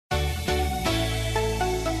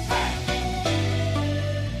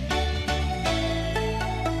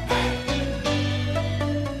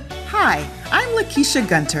Lakeisha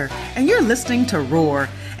Gunter, and you're listening to Roar,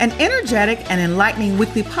 an energetic and enlightening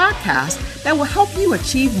weekly podcast that will help you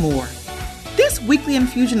achieve more. This weekly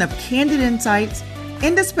infusion of candid insights,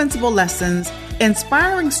 indispensable lessons,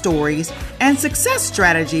 inspiring stories, and success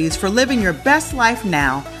strategies for living your best life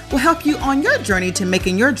now will help you on your journey to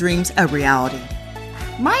making your dreams a reality.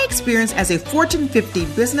 My experience as a Fortune 50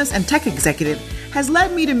 business and tech executive has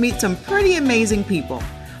led me to meet some pretty amazing people.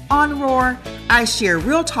 On Roar, I share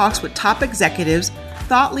real talks with top executives,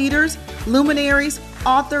 thought leaders, luminaries,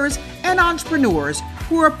 authors, and entrepreneurs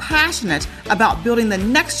who are passionate about building the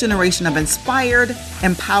next generation of inspired,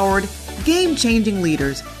 empowered, game-changing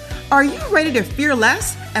leaders. Are you ready to fear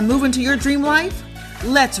less and move into your dream life?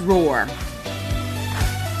 Let's roar.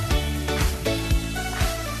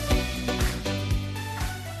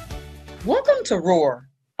 Welcome to Roar.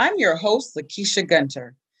 I'm your host, Lakeisha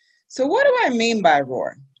Gunter. So what do I mean by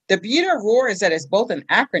Roar? The beauty of Roar is that it's both an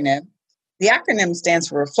acronym. The acronym stands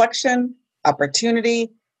for reflection, opportunity,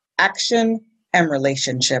 action, and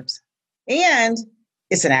relationships. And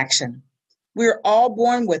it's an action. We're all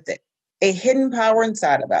born with it, a hidden power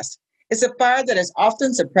inside of us. It's a fire that is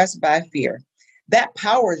often suppressed by fear. That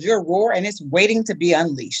power is your roar, and it's waiting to be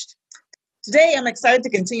unleashed. Today, I'm excited to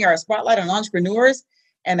continue our spotlight on entrepreneurs.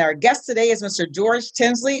 And our guest today is Mr. George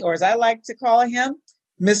Tinsley, or as I like to call him,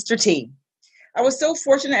 Mr. T. I was so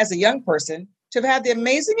fortunate as a young person to have had the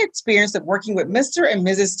amazing experience of working with Mr. and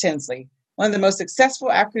Mrs. Tinsley, one of the most successful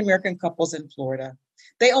African-American couples in Florida.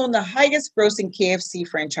 They own the highest grossing KFC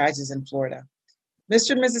franchises in Florida.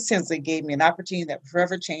 Mr. and Mrs. Tinsley gave me an opportunity that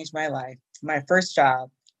forever changed my life, my first job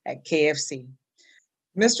at KFC.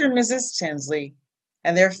 Mr. and Mrs. Tinsley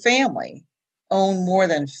and their family own more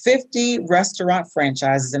than 50 restaurant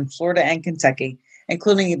franchises in Florida and Kentucky,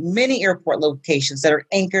 including many airport locations that are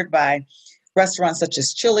anchored by restaurants such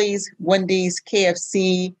as Chili's, Wendy's,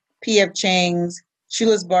 KFC, P.F. Chang's,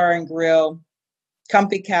 Shula's Bar and Grill,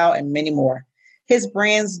 Comfy Cow, and many more. His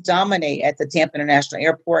brands dominate at the Tampa International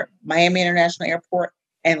Airport, Miami International Airport,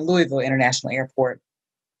 and Louisville International Airport.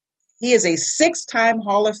 He is a 6-time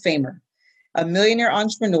Hall of Famer, a millionaire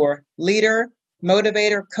entrepreneur, leader,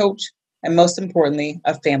 motivator, coach, and most importantly,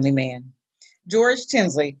 a family man. George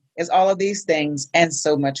Tinsley is all of these things and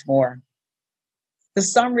so much more. The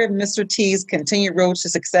summary of Mr. T's continued road to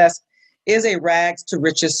success is a rags to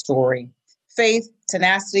riches story. Faith,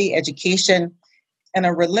 tenacity, education, and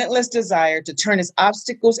a relentless desire to turn his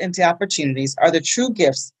obstacles into opportunities are the true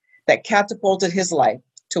gifts that catapulted his life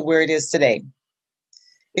to where it is today.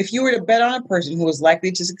 If you were to bet on a person who was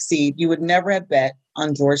likely to succeed, you would never have bet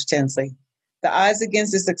on George Tinsley. The odds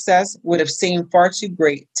against his success would have seemed far too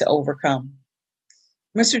great to overcome.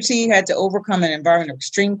 Mr. T had to overcome an environment of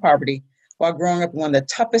extreme poverty while growing up in one of the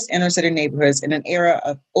toughest inner city neighborhoods in an era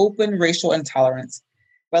of open racial intolerance.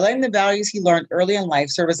 By letting the values he learned early in life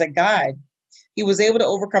serve as a guide, he was able to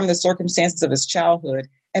overcome the circumstances of his childhood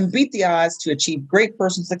and beat the odds to achieve great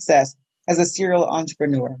personal success as a serial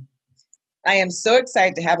entrepreneur. I am so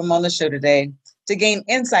excited to have him on the show today to gain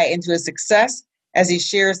insight into his success as he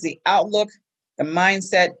shares the outlook, the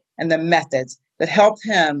mindset, and the methods that helped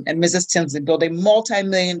him and Mrs. Tinsley build a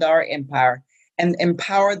multi-million-dollar empire and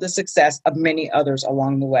empower the success of many others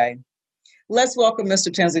along the way. Let's welcome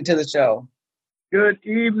Mr. Tinsley to the show. Good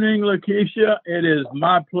evening, Lakeisha. It is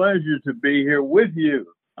my pleasure to be here with you.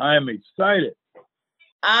 I am excited.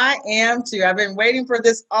 I am too. I've been waiting for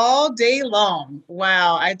this all day long.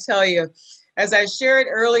 Wow, I tell you, as I shared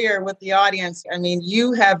earlier with the audience, I mean,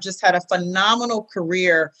 you have just had a phenomenal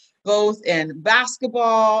career, both in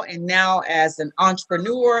basketball and now as an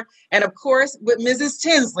entrepreneur. And of course, with Mrs.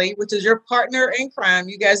 Tinsley, which is your partner in crime.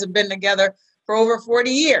 You guys have been together for over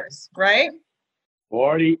 40 years, right?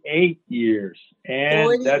 48 years.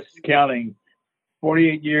 And that's counting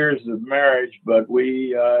 48 years of marriage, but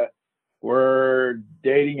we were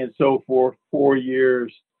dating and so forth 4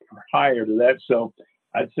 years prior to that. So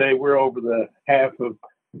I'd say we're over the half of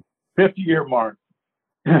 50-year mark.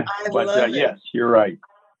 But yes, you're right.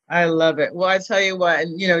 I love it. Well, I tell you what,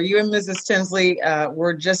 you and Mrs. Tinsley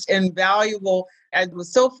were just invaluable. I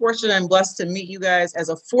was so fortunate and blessed to meet you guys as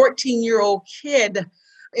a 14-year-old kid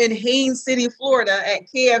in Haines City, Florida at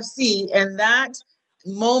KFC. And that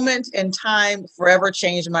moment in time forever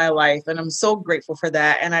changed my life. And I'm so grateful for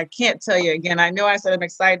that. And I can't tell you again, I know I said I'm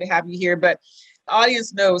excited to have you here, but the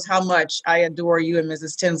audience knows how much I adore you and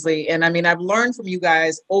Mrs. Tinsley. And I mean, I've learned from you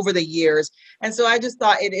guys over the years. And so I just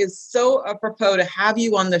thought it is so apropos to have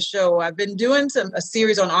you on the show. I've been doing a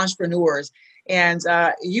series on entrepreneurs, and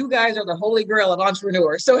you guys are the holy grail of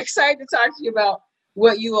entrepreneurs. So excited to talk to you about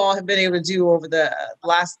what you all have been able to do over the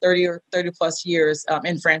last 30 plus years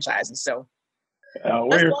in franchises. So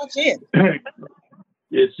let's launch in.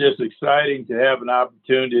 it's just exciting to have an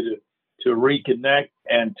opportunity to reconnect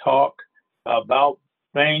and talk about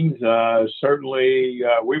things. Certainly,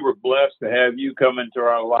 we were blessed to have you come into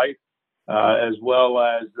our life, as well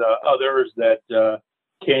as others that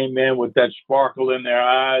came in with that sparkle in their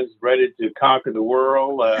eyes, ready to conquer the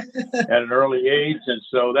world at an early age. And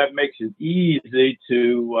so that makes it easy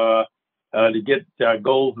to get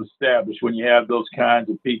goals established when you have those kinds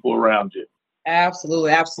of people around you.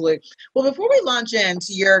 Absolutely, absolutely. Well, before we launch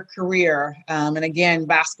into your career, and again,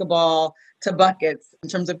 basketball to buckets in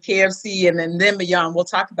terms of KFC and then beyond, we'll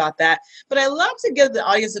talk about that. But I'd love to give the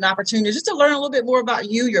audience an opportunity just to learn a little bit more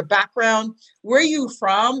about you, your background, where you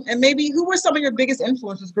from, and maybe who were some of your biggest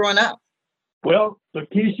influences growing up? Well,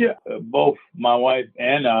 Lakeisha, both my wife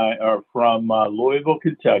and I are from Louisville,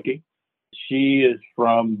 Kentucky. She is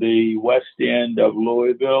from the west end of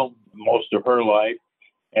Louisville most of her life.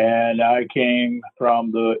 And I came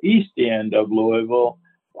from the east end of Louisville.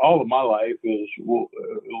 All of my life is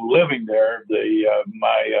living there.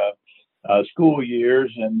 My school years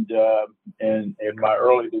and my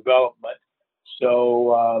early development.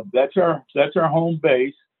 So that's our home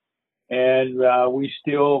base, and we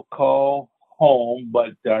still call home,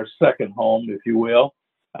 but our second home, if you will.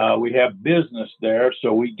 We have business there,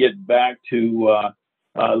 so we get back to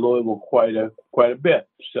Louisville quite a bit.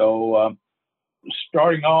 So.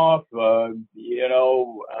 Starting off,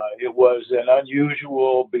 it was an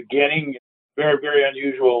unusual beginning, very, very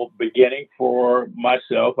unusual beginning for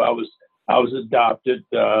myself. I was adopted.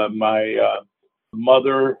 My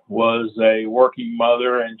mother was a working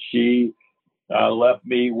mother, and she left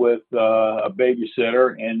me with a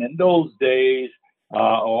babysitter. And in those days, a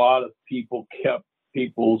lot of people kept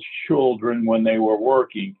people's children when they were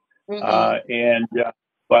working. But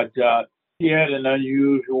she had an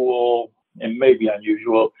unusual, and maybe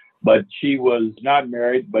unusual, but she was not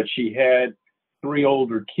married, but she had three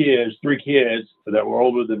kids that were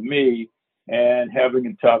older than me and having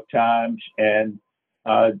a tough time, and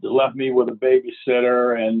left me with a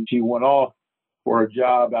babysitter, and she went off for a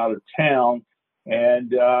job out of town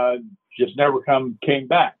and just never came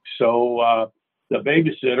back. So the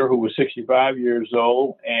babysitter, who was 65 years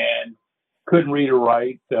old and couldn't read or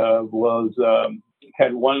write,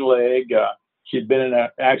 had one leg. She'd been in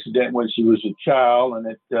an accident when she was a child,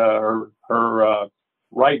 and her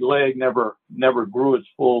right leg never grew its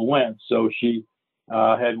full length. So she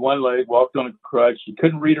had one leg, walked on a crutch. She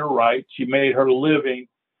couldn't read or write. She made her living,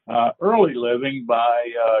 early living,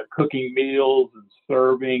 by cooking meals and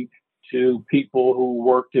serving to people who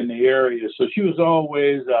worked in the area. So she was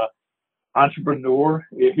always an entrepreneur,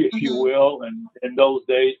 if you will, and in those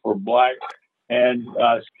days for Black. And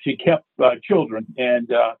she kept children. And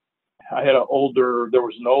there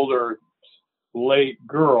was an older late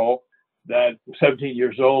girl that 17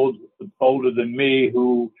 years old, older than me,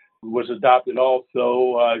 who was adopted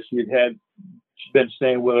also. She'd been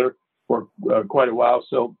staying with her for quite a while.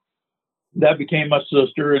 So that became my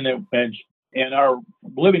sister, and our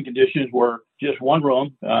living conditions were just one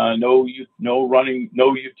room, no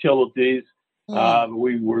utilities.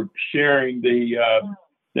 We were sharing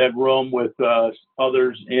that room with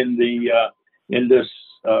others in this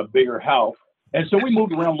bigger house. And so we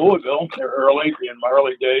moved around Louisville in my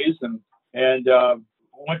early days, and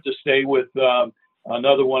went to stay with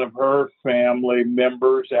another one of her family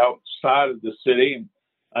members outside of the city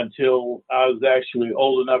until I was actually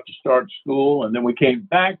old enough to start school. And then we came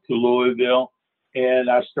back to Louisville, and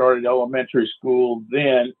I started elementary school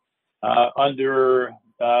then under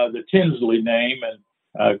the Tinsley name. And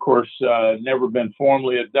of course, never been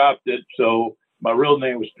formally adopted. So my real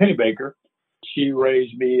name was Pennybaker. She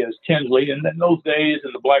raised me as Tinsley. And in those days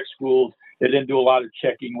in the Black schools, they didn't do a lot of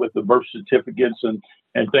checking with the birth certificates and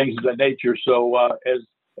things of that nature. So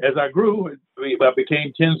as I grew, I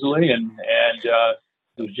became Tinsley, and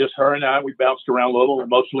it was just her and I. We bounced around a little,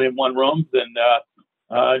 mostly in one room,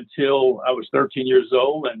 until I was 13 years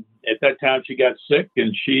old. And at that time, she got sick,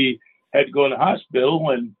 and she had to go to the hospital.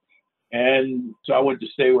 And so I went to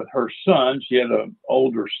stay with her son. She had an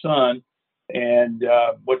older son, and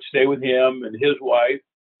went to stay with him and his wife.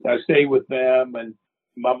 I stayed with them, and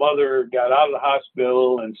my mother got out of the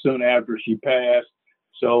hospital, and soon after she passed.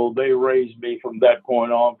 So they raised me from that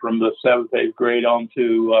point on, from the 7th, 8th grade on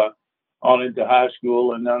into high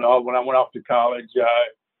school. And then when I went off to college, I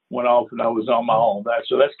went off and I was on my own.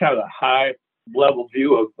 So that's kind of a high level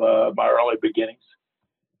view of my early beginnings.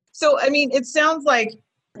 So, I mean, it sounds like,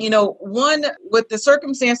 one, with the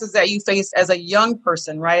circumstances that you faced as a young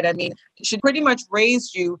person, right? I mean, she pretty much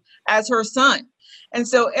raised you as her son. And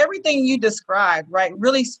so everything you described, right,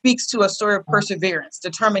 really speaks to a sort of perseverance,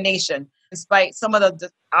 determination, despite some of the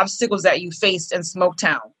obstacles that you faced in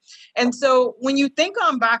Smoketown. And so when you think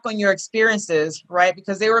back on your experiences, right,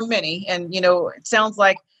 because there were many, and, it sounds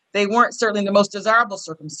like they weren't certainly the most desirable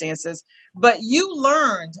circumstances, but you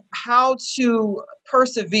learned how to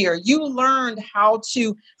persevere. You learned how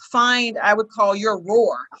to find, I would call, your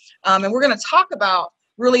roar. And we're going to talk about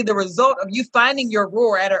really the result of you finding your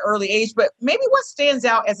roar at an early age, but maybe what stands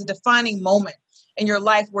out as a defining moment in your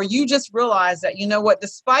life where you just realized that,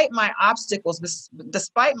 despite my obstacles,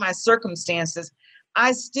 despite my circumstances,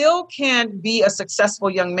 I still can be a successful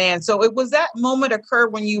young man. So was that moment occur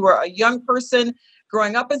when you were a young person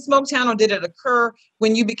growing up in Smoketown, or did it occur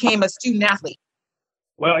when you became a student athlete?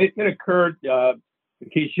 Well, it occurred,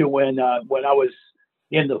 Keisha, when I was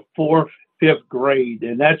in the fourth, fifth grade,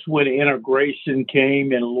 and that's when integration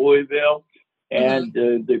came in Louisville, and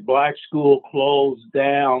the black school closed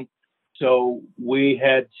down. So we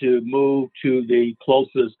had to move to the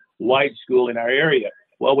closest white school in our area.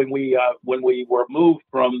 Well, when we were moved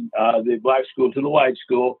from the black school to the white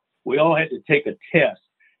school, we all had to take a test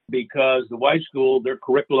because the white school, their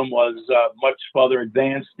curriculum was much further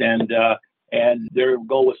advanced, and their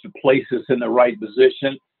goal was to place us in the right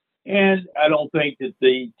position. And I don't think that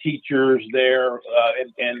the teachers there,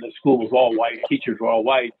 and the school was all white, teachers were all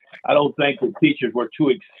white. I don't think the teachers were too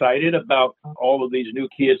excited about all of these new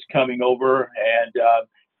kids coming over. And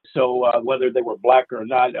so whether they were black or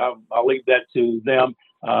not, I'll leave that to them,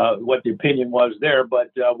 what the opinion was there.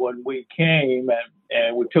 But when we came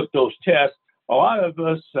and we took those tests, a lot of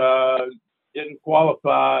us didn't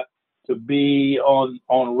qualify to be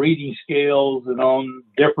on reading scales and on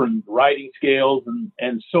different writing scales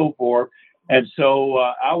and so forth. And so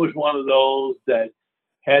I was one of those that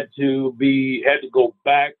had to go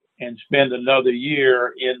back and spend another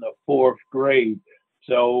year in the fourth grade.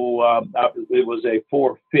 So it was a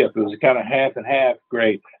fourth, fifth. It was kind of half and half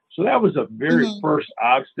grade. So that was a very first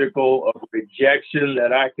obstacle of rejection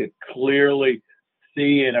that I could clearly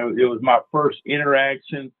see. And it was my first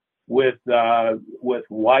interaction with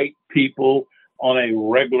white people on a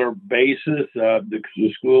regular basis. The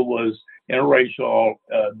school was interracial,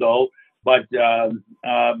 though. But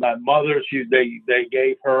my mother, they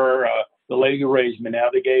gave her, the lady who raised me now,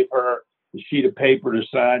 they gave her a sheet of paper to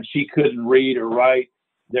sign. She couldn't read or write.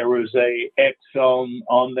 There was a X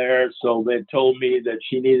on there, so they told me that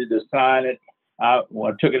she needed to sign it.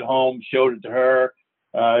 When I took it home, showed it to her.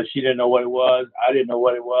 She didn't know what it was. I didn't know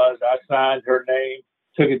what it was. I signed her name,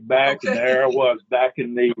 took it back, and there I was back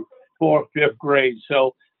in the fourth, fifth grade.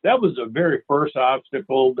 So that was the very first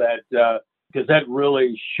obstacle that, because that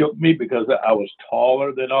really shook me because I was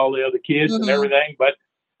taller than all the other kids and everything. But,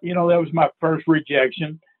 that was my first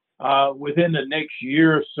rejection. Within the next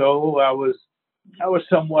year or so, I was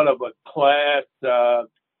somewhat of a class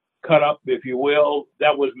cut up, if you will.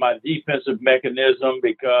 That was my defensive mechanism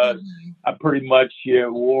because I pretty much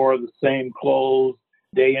wore the same clothes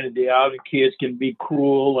day in and day out. And kids can be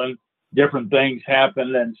cruel and different things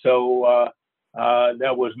happen. And so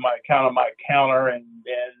that was my counter. And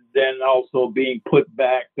then also being put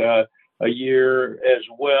back a year as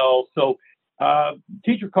well. So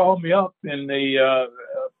teacher called me up in the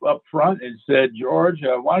up front and said, "George,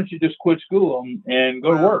 why don't you just quit school and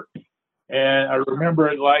go to work?" And I remember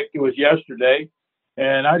it like it was yesterday.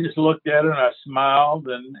 And I just looked at her and I smiled,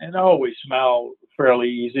 and I always smile fairly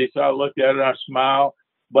easy. So I looked at her and I smiled,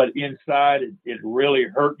 but inside it really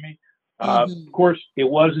hurt me. Of course, it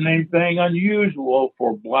wasn't anything unusual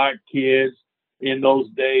for Black kids in those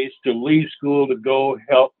days to leave school to go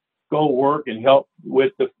work and help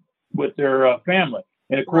with their family.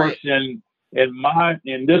 And of course, in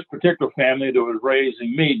this particular family that was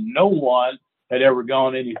raising me, no one had ever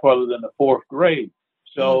gone any further than the fourth grade.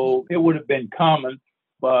 So it would have been common,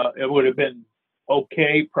 but it would have been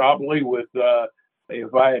okay probably with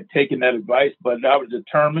if I had taken that advice. But I was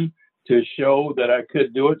determined to show that I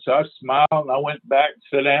could do it. So I smiled and I went back and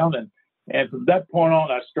sat down, and from that point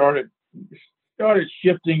on, I started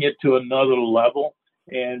shifting it to another level,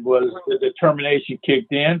 and the determination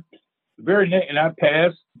kicked in. And I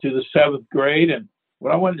passed to the seventh grade. And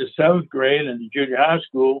when I went to seventh grade in the junior high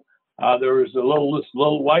school, there was this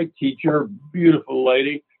little white teacher, beautiful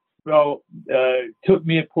lady. Well, took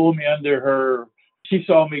me and pulled me under her. She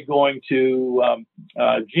saw me going to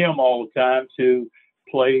gym all the time to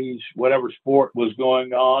play whatever sport was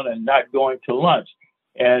going on and not going to lunch.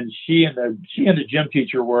 And she and the gym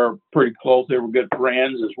teacher were pretty close. They were good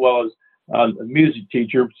friends, as well as the music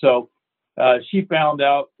teacher. So she found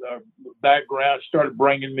out background, started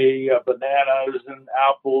bringing me bananas and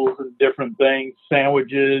apples and different things,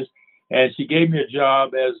 sandwiches. And she gave me a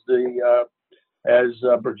job as the as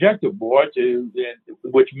a projector board,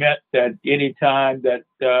 which meant that any time that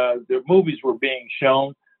the movies were being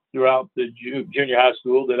shown throughout the junior high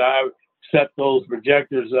school, that I set those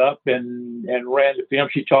projectors up and ran the film.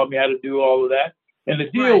 She taught me how to do all of that. And the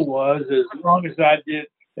deal was, as long as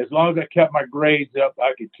I kept my grades up,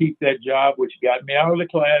 I could keep that job, which got me out of the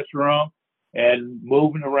classroom and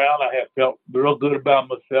moving around. I had felt real good about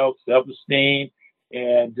myself, self-esteem,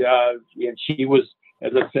 and she was,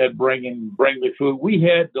 as I said, bringing the food. We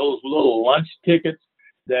had those little lunch tickets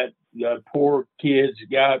that poor kids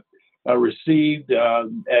received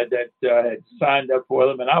that had signed up for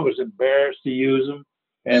them, and I was embarrassed to use them,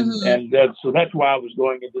 and so that's why I was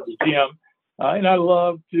going into the gym. And I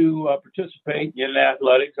love to participate in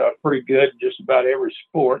athletics. I was pretty good in just about every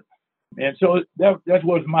sport, and so that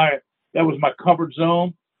was my comfort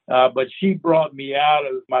zone. But she brought me out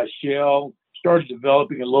of my shell, started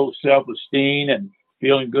developing a little self-esteem and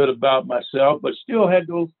feeling good about myself, but I still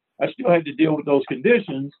had to deal with those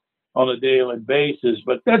conditions on a daily basis.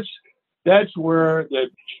 But that's where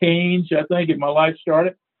the change, I think, in my life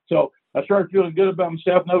started. So I started feeling good about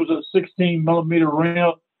myself, and that was a 16 millimeter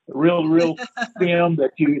real film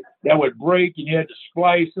that would break, and you had to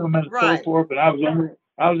splice them and so forth. And I was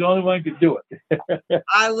the only one who could do it.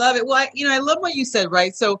 I love it. Well, I love what you said,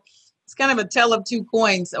 right? So it's kind of a tale of two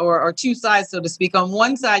coins or two sides, so to speak. On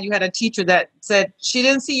one side, you had a teacher that said she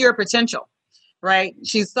didn't see your potential, right?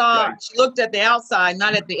 She looked at the outside,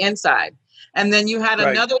 not at the inside. And then you had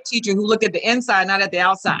another teacher who looked at the inside, not at the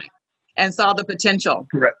outside, and saw the potential.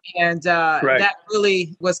 Correct. And that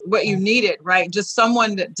really was what you needed, right? Just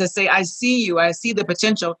someone to say, I see you, I see the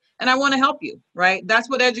potential, and I want to help you, right? That's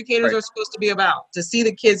what educators are supposed to be about, to see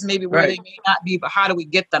the kids maybe where they may not be, but how do we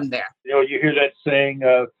get them there? You hear that saying,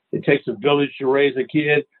 it takes a village to raise a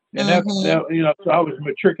kid. And so I was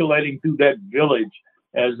matriculating through that village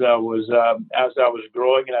as I was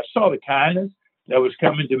growing, and I saw the kindness that was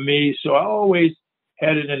coming to me. So I always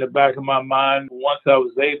had it in the back of my mind, once I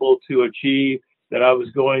was able to achieve, that I was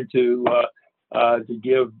going to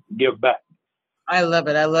give back. I love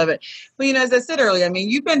it. I love it. Well, as I said earlier,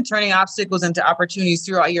 you've been turning obstacles into opportunities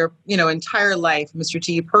throughout your, entire life, Mr.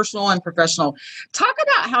 T, personal and professional. Talk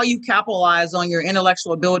about how you capitalize on your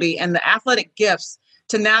intellectual ability and the athletic gifts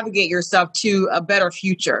to navigate yourself to a better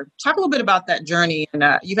future. Talk a little bit about that journey. And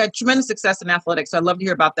you've had tremendous success in athletics, so I'd love to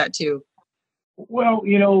hear about that too. Well,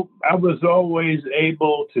 I was always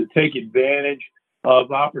able to take advantage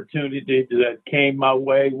of opportunities that came my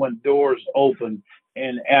way when doors opened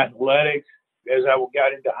in athletics. As I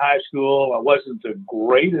got into high school, I wasn't the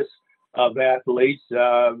greatest of athletes,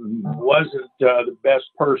 wasn't the best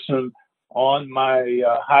person on my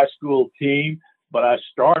high school team, but I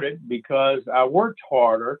started because I worked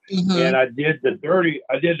harder and I did the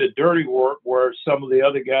dirty work where some of the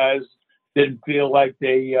other guys didn't feel like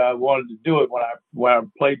they wanted to do it. When I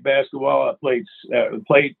played basketball, I played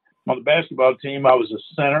on the basketball team. I was a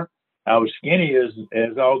center. I was skinny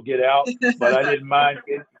as all get out, but I didn't mind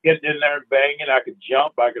getting in there and banging. I could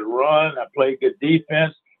jump, I could run, I played good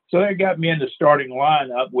defense. So that got me in the starting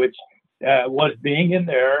lineup, which was being in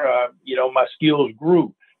there. My skills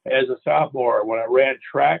grew as a sophomore. When I ran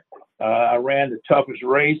track, I ran the toughest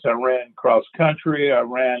race. I ran cross country. I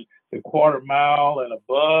ran the quarter mile and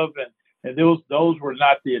above, and those were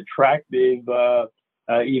not the attractive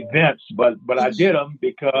events, but I did them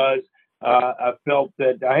because I felt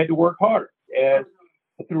that I had to work harder. And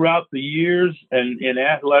throughout the years and in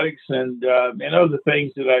athletics and other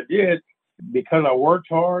things that I did, because I worked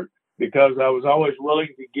hard, because I was always willing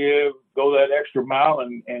to go that extra mile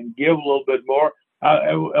and give a little bit more,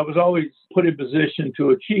 I was always put in position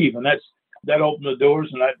to achieve, and that opened the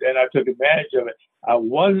doors, and I took advantage of it. I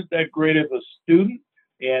wasn't that great of a student,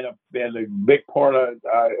 and a big part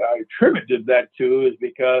I attributed that to is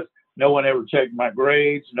because no one ever checked my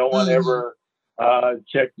grades. No one ever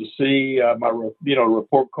checked to see my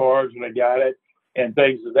report cards when I got it and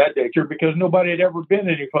things of that nature, because nobody had ever been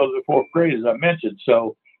any further than fourth grade, as I mentioned.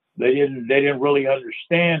 So they didn't really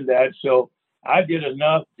understand that. So I did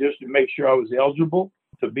enough just to make sure I was eligible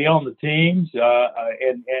to be on the teams.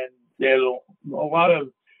 And there's a lot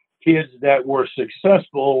of kids that were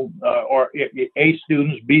successful, or A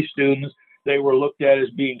students, B students, they were looked at as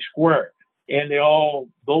being square. And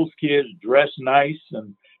those kids dressed nice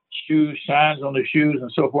and shines on the shoes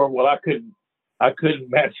and so forth. Well, I couldn't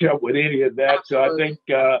match up with any of that. Absolutely.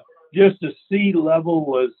 So I think just the C level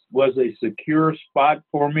was a secure spot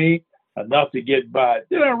for me, enough to get by.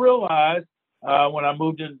 Then I realized when I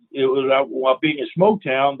moved in, it was while being in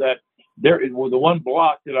Smoketown, that there was the one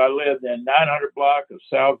block that I lived in, 900 block of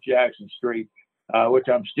South Jackson Street, which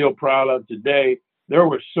I'm still proud of today. there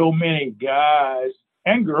were so many guys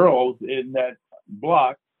and girls in that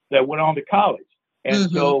block that went on to college. And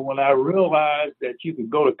so when I realized that you could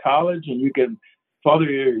go to college and you can further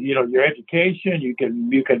your education, you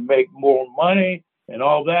can make more money and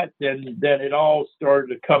all that, then it all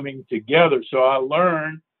started coming together. So I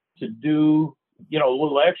learned to do, a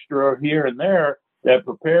little extra here and there that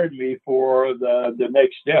prepared me for the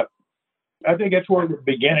next step. I think that's where the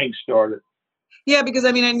beginning started. Yeah, because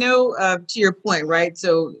I mean, I know to your point, right?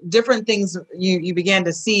 So different things you began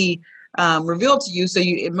to see revealed to you, so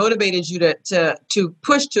it motivated you to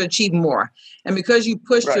push to achieve more. And because you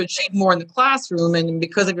pushed to achieve more in the classroom, and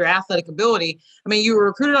because of your athletic ability, I mean, you were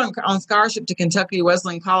recruited on scholarship to Kentucky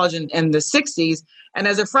Wesleyan College in the '60s, and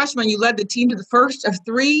as a freshman, you led the team to the first of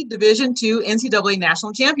 3 Division II NCAA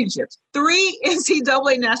national championships. 3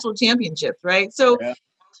 NCAA national championships, right? So. Yeah.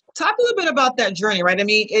 Talk a little bit about that journey, right? I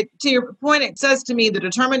mean, to your point, it says to me the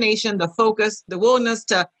determination, the focus, the willingness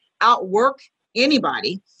to outwork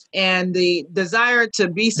anybody, and the desire to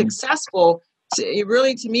be successful, it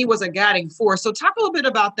really, to me, was a guiding force. So talk a little bit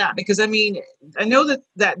about that, because, I mean, I know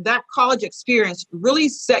that college experience really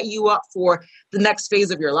set you up for the next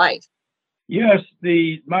phase of your life. Yes,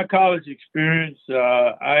 my college experience,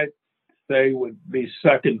 I say, would be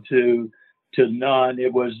second to none.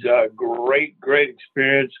 It was a great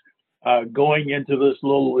experience going into this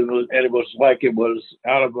it was like it was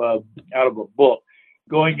out of a book.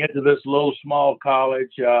 Going into this little small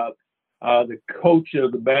college, the coach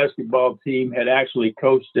of the basketball team had actually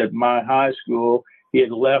coached at my high school. He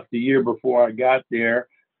had left the year before I got there.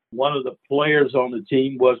 One of the players on the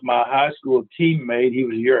team was my high school teammate. He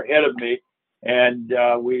was a year ahead of me. And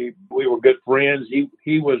we were good friends.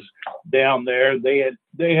 He was down there. They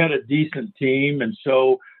had a decent team, and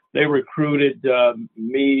so they recruited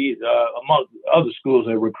me. Among other schools,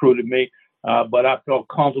 they recruited me, but I felt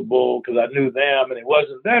comfortable because I knew them, and it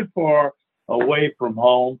wasn't that far away from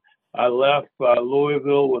home. I left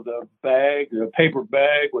Louisville with a paper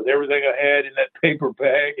bag with everything I had in that paper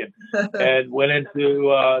bag, and went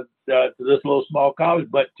into to this little small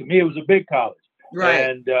college. But to me, it was a big college. Right.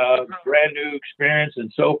 And brand new experience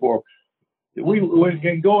and so forth. We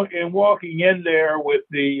can go and walking in there with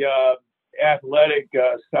the athletic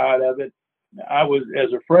side of it. I was,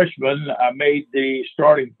 as a freshman, I made the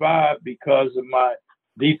starting 5 because of my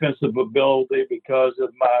defensive ability, because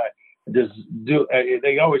of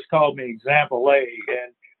they always called me example A.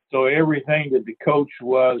 And so everything that the coach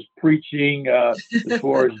was preaching as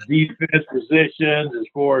far as defense positions, as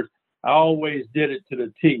far as I always did it to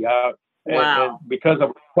the T. And because I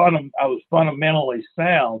was fundamentally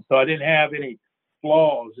sound, so I didn't have any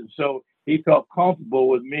flaws, and so he felt comfortable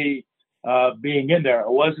with me being in there. I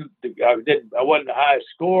wasn't the highest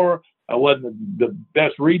scorer, I wasn't the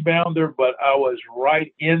best rebounder, but I was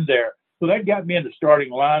right in there. So that got me in the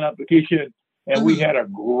starting lineup, Lakeisha, and we had a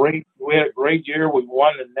great year. We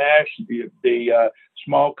won the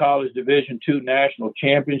small college Division II national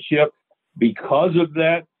championship. Because of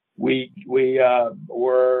that, we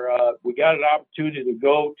got an opportunity to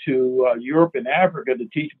go to Europe and Africa to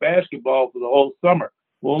teach basketball for the whole summer.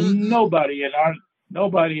 Well, nobody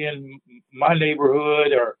in my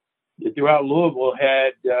neighborhood or throughout Louisville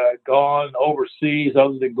had gone overseas,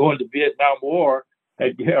 other than going to Vietnam War,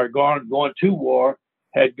 going to war,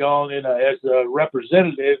 had gone in as a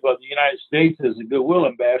representative of the United States as a goodwill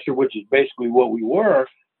ambassador, which is basically what we were.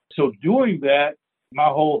 So doing that, my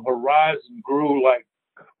whole horizon grew like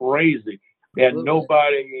crazy. And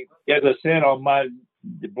nobody, as I said on my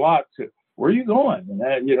block, said, "Where are you going?"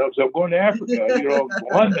 And so I'm going to Africa,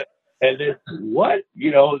 London. And it's what,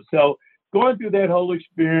 so going through that whole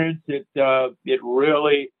experience, it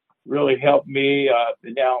really helped me.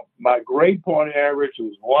 Now my grade point average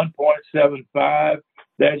was 1.75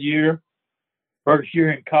 that year. First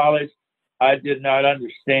year in college, I did not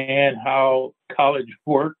understand how college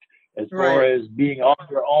worked as far as being on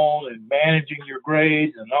your own and managing your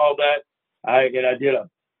grades and all that. I did a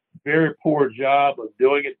very poor job of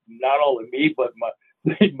doing it. Not only me, but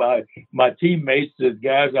my teammates, the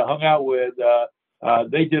guys I hung out with,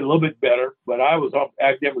 they did a little bit better. But I was on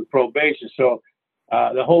academic probation, so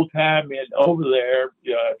the whole time over there,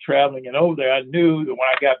 traveling and over there, I knew that when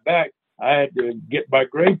I got back, I had to get my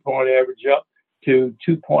grade point average up to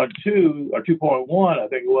 2.2 or 2.1, I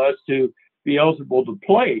think it was, to be eligible to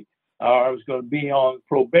play. I was going to be on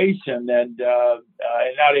probation and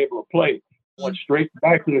not able to play. Went straight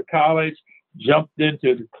back to the college, jumped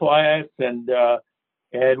into the class, and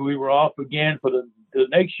we were off again for the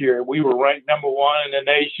next year. We were ranked number 1 in the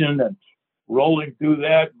nation and rolling through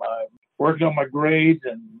that, working on my grades,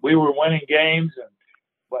 and we were winning games.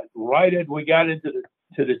 But right as we got into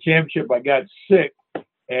the championship, I got sick,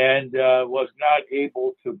 and was not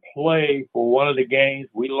able to play for one of the games.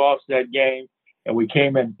 We lost that game, and we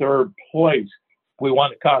came in third place. We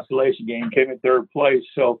won the consolation game, came in third place.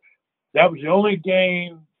 So that was the only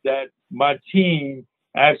game that my team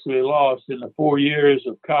actually lost in the 4 years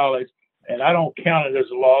of college. And I don't count it as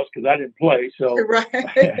a loss because I didn't play. So, Right.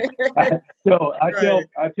 so Right.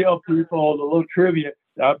 I tell people the little trivia.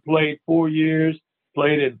 I played 4 years,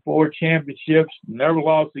 played in 4 championships, never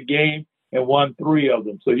lost a game, and won 3 of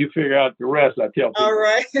them. So you figure out the rest. I tell All people.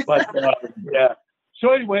 right. But yeah.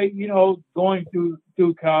 So anyway, going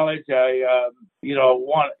through college, I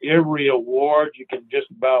won every award you can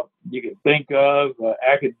think of.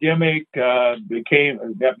 Academic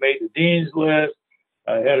that made the dean's list.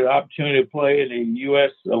 I had an opportunity to play in the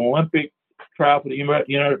U.S. Olympic trial for the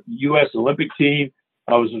U.S. Olympic team.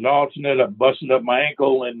 I was an alternate. I busted up my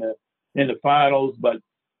ankle in the finals, but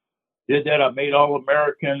did that. I made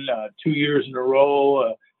All-American 2 years in a row.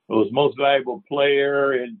 I was most valuable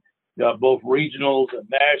player in both regionals and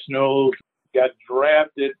nationals. Got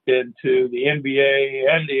drafted into the NBA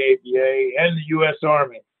and the ABA and the U.S.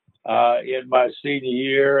 Army in my senior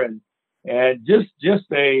year, and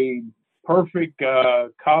just a perfect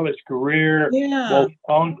college career, Yeah. both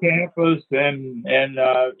on campus and in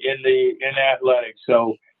athletics.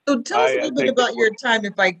 So tell us a little bit about your time,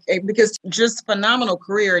 because just phenomenal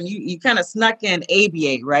career, and you kind of snuck in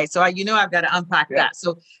ABA, right? So I've got to unpack that.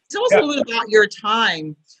 So tell us a little bit about your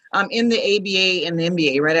time in the ABA and the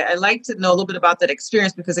NBA, right? I'd like to know a little bit about that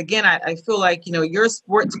experience because, again, I feel like, your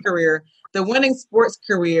sports career, the winning sports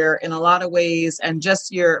career in a lot of ways, and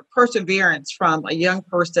just your perseverance from a young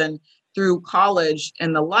person through college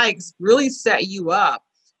and the likes really set you up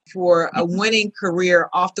for a winning career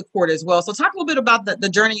off the court as well. So talk a little bit about the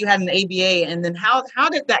journey you had in the ABA, and then how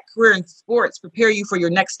did that career in sports prepare you for your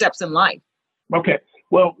next steps in life? Okay.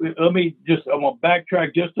 Well, I'm going to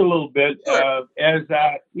backtrack just a little bit. Sure.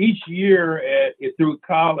 Each year through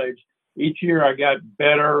college, each year I got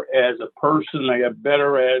better as a person. I got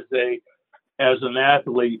better as an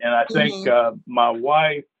athlete. And I think my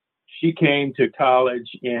wife, she came to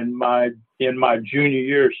college in my junior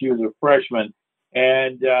year. She was a freshman.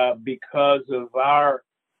 And because of our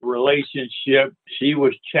relationship, she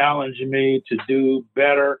was challenging me to do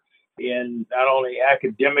better in not only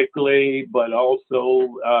academically, but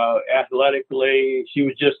also athletically. She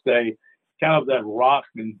was just a kind of that rock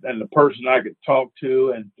and the person I could talk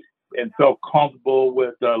to and felt comfortable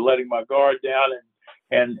with letting my guard down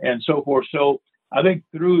and so forth. So I think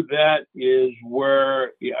through that is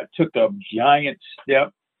where I took a giant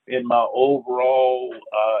step in my overall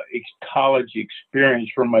college experience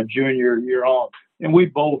from my junior year on. And we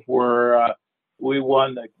both we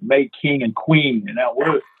won the May King and Queen. And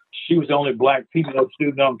she was the only black female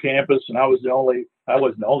student on campus, and I was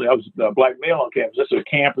the black male on campus. That's a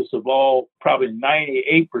campus of all probably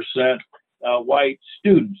 98% white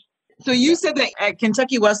students. So you said that at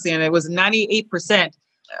Kentucky Wesleyan, it was 98%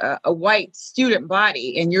 a white student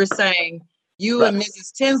body, and you're saying you and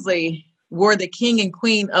Mrs. Tinsley were the king and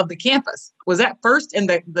queen of the campus. Was that first in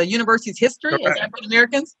the university's history as African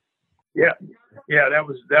Americans? Yeah, that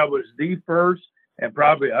was the first, and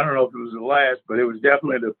probably, I don't know if it was the last, but it was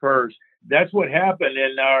definitely the first. That's what happened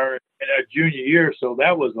in our junior year. So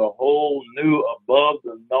that was a whole new above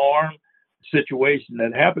the norm situation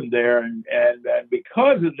that happened there, and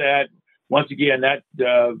because of that, once again, that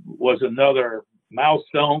was another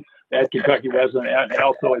milestone at Kentucky Wesleyan, and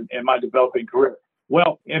also in my developing career.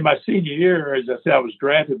 Well, in my senior year, as I said, I was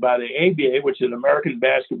drafted by the ABA, which is the American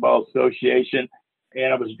Basketball Association,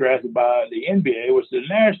 and I was drafted by the NBA, which is the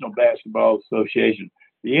National Basketball Association.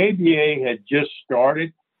 The ABA had just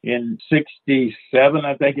started in '67,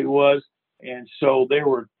 I think it was, and so they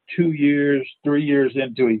were 3 years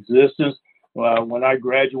into existence. When I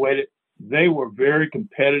graduated, they were very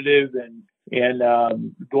competitive and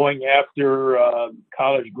going after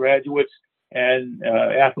college graduates and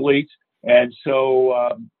athletes. And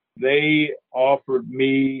so they offered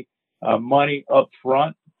me money up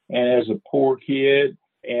front, and as a poor kid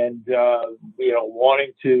and,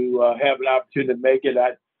 wanting to have an opportunity to make it,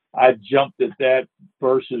 I jumped at that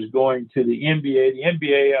versus going to the NBA. The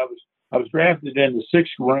NBA, I was drafted in the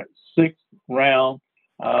sixth round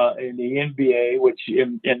in the NBA, which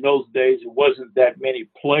in those days, it wasn't that many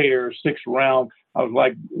players. Sixth round, I was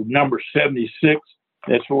like number 76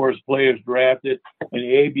 as far as players drafted. In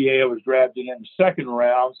the ABA, I was drafted in the second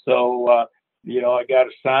round. So, I got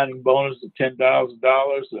a signing bonus of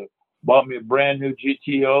 $10,000, bought me a brand new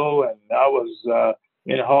GTO, and I was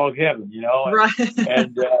in hog heaven, Right.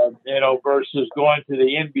 and versus going to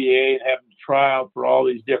the NBA and having to try out for all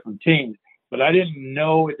these different teams. But I didn't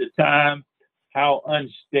know at the time how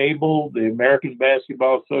unstable the American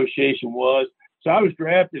Basketball Association was. So I was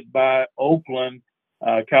drafted by Oakland,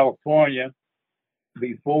 California.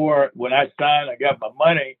 When I signed, I got my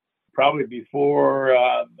money. Probably before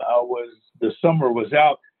the summer was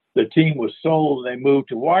out, the team was sold and they moved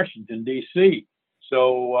to Washington, D.C.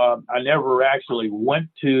 So I never actually went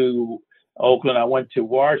to Oakland. I went to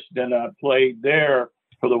Washington. I played there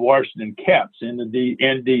for the Washington Caps in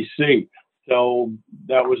D.C. So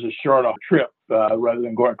that was a short trip rather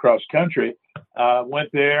than going cross country. Went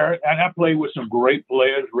there and I played with some great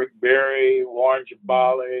players: Rick Barry, Warren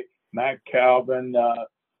Jabali, Matt Calvin,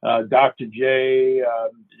 Dr. J,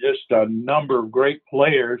 just a number of great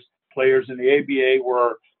players. Players in the ABA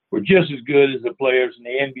were just as good as the players in the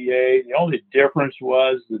NBA. The only difference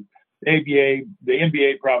was that the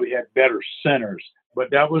NBA probably had better centers, but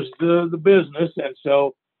that was the business. And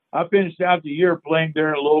so I finished out the year playing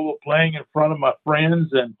there in Louisville, playing in front of my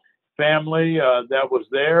friends and family that was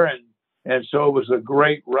there. And so it was a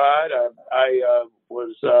great ride. I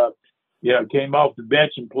came off the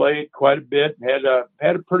bench and played quite a bit.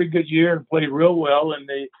 Had a pretty good year and played real well in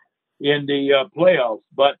the playoffs.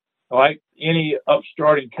 But like any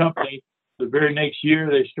upstarting company, the very next year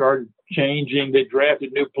they started changing. They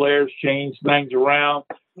drafted new players, changed things around.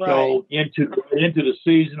 Right. So into the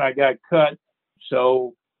season, I got cut.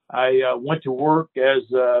 So I went to work as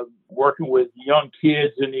working with young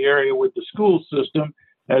kids in the area with the school system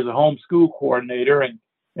as a homeschool coordinator,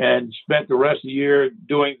 and spent the rest of the year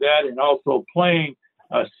doing that and also playing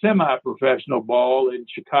semi-professional ball in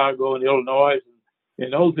Chicago and Illinois and in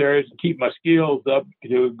those areas to keep my skills up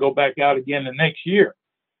to go back out again the next year,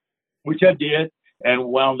 which I did and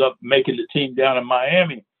wound up making the team down in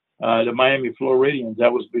Miami, the Miami Floridians.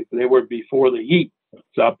 They were before the Heat.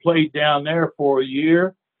 So I played down there for a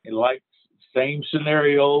year and like same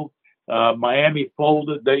scenario. Miami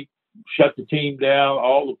folded. They shut the team down.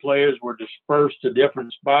 All the players were dispersed to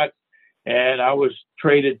different spots, and I was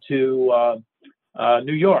traded to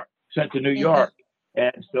New York, sent to New York,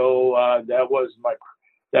 and so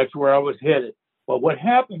that's where I was headed. But what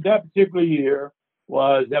happened that particular year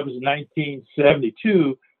was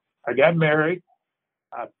 1972. I got married.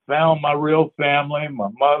 I found my real family, my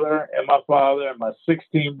mother and my father and my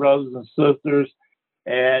 16 brothers and sisters,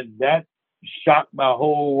 and that shocked my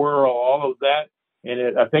whole world. All of that.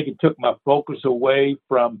 And I think it took my focus away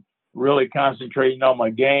from really concentrating on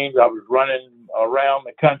my games. I was running around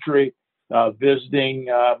the country, visiting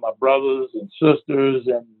my brothers and sisters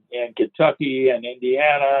in Kentucky and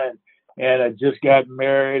Indiana. And I just got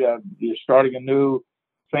married. I was starting a new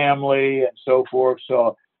family and so forth.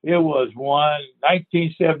 So it was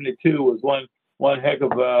 1972 was one heck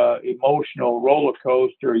of a emotional roller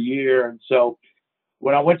coaster year. And so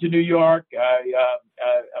when I went to New York, I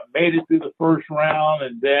made it through the first round,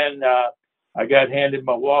 and then I got handed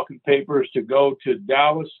my walking papers to go to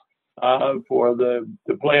Dallas to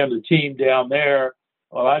play on the team down there.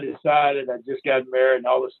 Well, I decided I just got married and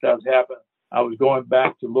all this stuff happened. I was going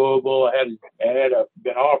back to Louisville. I had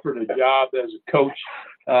been offered a job as a coach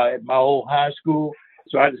at my old high school,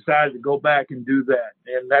 so I decided to go back and do that.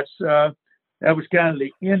 And that was kind of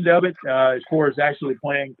the end of it as far as actually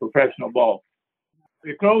playing professional ball.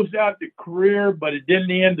 It closed out the career, but it didn't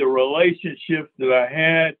end the relationships that I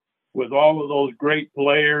had with all of those great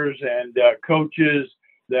players and coaches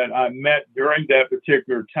that I met during that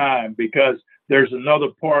particular time, because there's another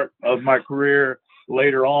part of my career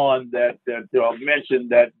later on that I'll mention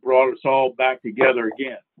that brought us all back together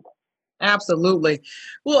again. Absolutely.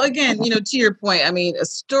 Well, again, to your point, I mean, a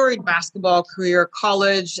storied basketball career,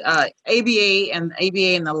 college, ABA and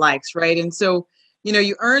the likes, right? And so,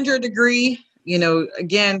 you earned your degree.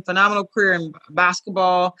 Again, phenomenal career in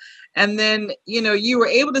basketball. And then, you were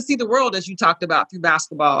able to see the world, as you talked about, through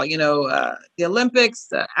basketball, the Olympics,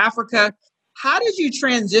 Africa. How did you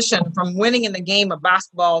transition from winning in the game of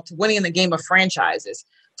basketball to winning in the game of franchises?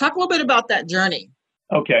 Talk a little bit about that journey.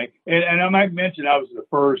 Okay. And I might mention I was the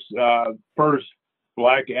first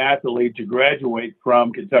Black athlete to graduate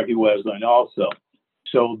from Kentucky Wesleyan also.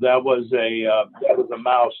 So that was a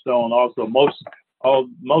milestone also. Most of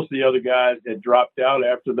the other guys had dropped out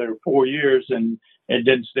after their 4 years and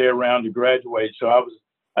didn't stay around to graduate. So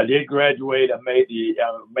I did graduate. I made the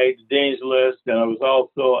dean's list, and I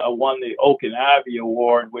won the Oak and Ivy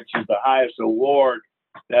Award, which is the highest award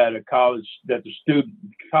that the college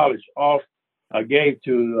gave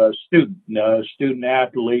to a student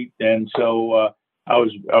athlete. And so I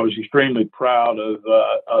was extremely proud of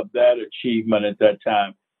that achievement at that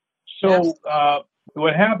time. So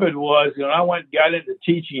what happened was, when I got into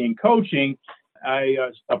teaching and coaching, I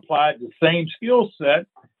applied the same skill set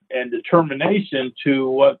and determination to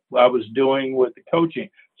what I was doing with the coaching.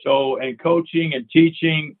 So in coaching and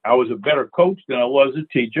teaching, I was a better coach than I was a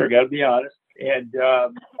teacher. I got to be honest. And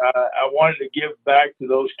I wanted to give back to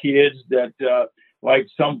those kids that like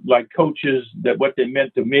coaches, that what they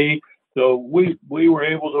meant to me. So we were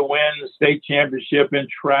able to win the state championship in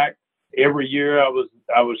track every year. I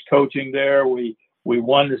was coaching there. We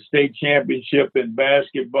won the state championship in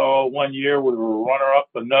basketball one year. We were runner up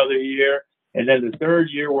another year, and then the third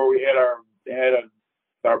year where we had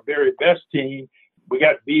our very best team, we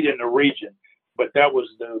got beat in the region. But that was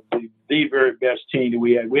the very best team that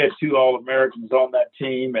we had. We had 2 All-Americans on that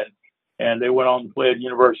team, and they went on to play at the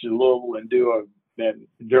University of Louisville and and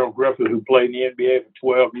Gerald Griffith, who played in the NBA for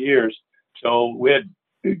 12 years. So we had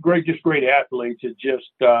great athletes.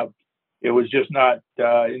 It was just not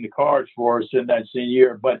in the cards for us in that senior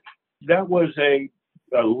year. But that was a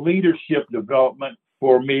leadership development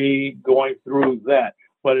for me going through that.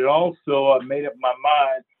 But it also, I made up my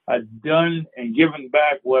mind. I'd done and given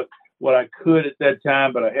back what I could at that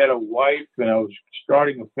time, but I had a wife and I was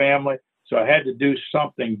starting a family, so I had to do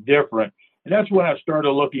something different. And that's when I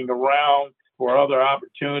started looking around for other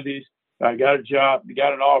opportunities. I got a job,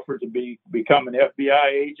 got an offer to become an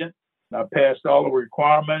FBI agent. I passed all the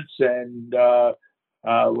requirements and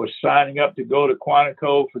was signing up to go to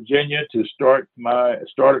Quantico, Virginia, to start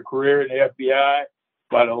a career in the FBI.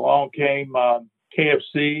 But along came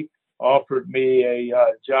KFC, offered me a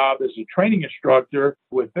job as a training instructor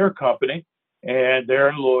with their company, and they're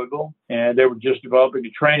in Louisville, and they were just developing a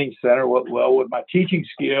training center. Well, with my teaching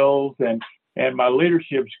skills and my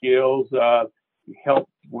leadership skills,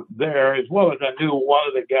 helped there, as well as I knew one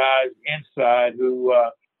of the guys inside who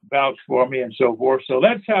vouched for me and so forth. So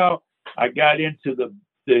that's how I got into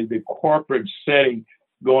the corporate setting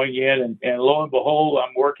going in, and lo and behold,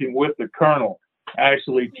 I'm working with the colonel,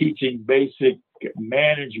 actually teaching basic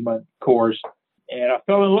management course, and I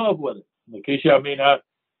fell in love with it. Lakeisha, I mean,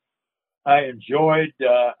 I enjoyed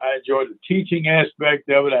the teaching aspect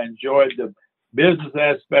of it. I enjoyed the business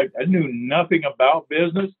aspect. I knew nothing about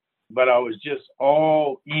business, but I was just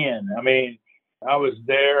all in. I mean, I was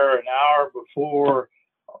there an hour before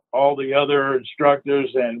all the other instructors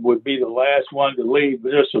and would be the last one to leave,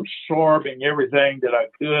 just absorbing everything that I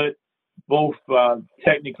could, both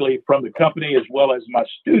technically from the company as well as my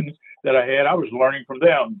students that I had. I was learning from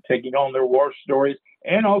them, taking on their war stories,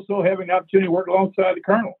 and also having the opportunity to work alongside the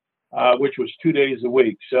colonel, which was 2 days a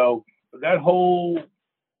week. So that whole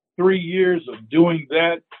 3 years of doing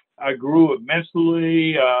that, I grew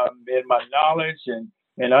immensely in my knowledge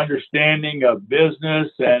and understanding of business,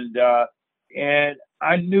 and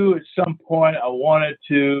I knew at some point I wanted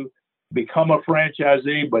to become a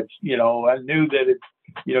franchisee, but I knew that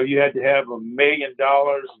you had to have $1 million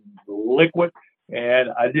liquid, and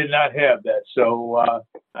I did not have that. So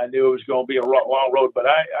I knew it was going to be a long road, but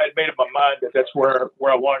I made up my mind that that's where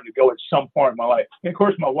I wanted to go at some point in my life. And of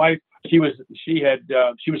course, my wife, she was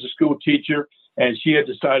a school teacher, and she had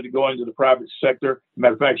decided to go into the private sector.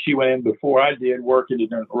 Matter of fact, she went in before I did, working in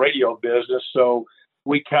the radio business. So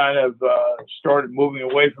we kind of started moving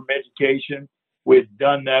away from education. We'd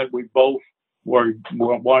done that. We both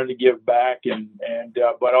wanted to give back,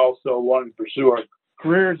 but also wanted to pursue our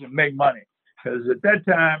careers and make money. Because at that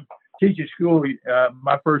time, teaching school,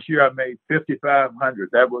 my first year I made $5,500.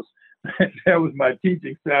 That was my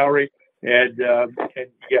teaching salary, and I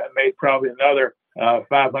made probably another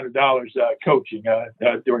 $500 coaching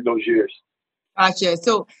during those years. Gotcha.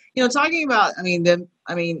 So, talking about,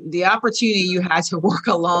 the opportunity you had to work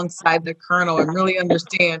alongside the colonel and really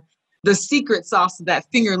understand the secret sauce of that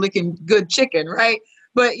finger licking good chicken, right?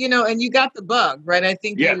 But, and you got the bug, right? I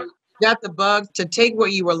think you got the bug to take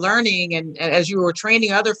what you were learning, and as you were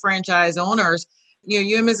training other franchise owners,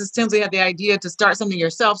 you and Mrs. Tinsley had the idea to start something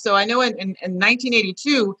yourself. So I know in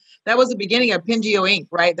 1982, that was the beginning of Pingeo Inc.,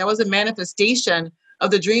 right? That was a manifestation of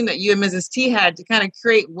the dream that you and Mrs. T had to kind of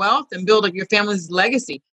create wealth and build up your family's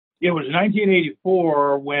legacy. It was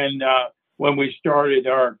 1984 when we started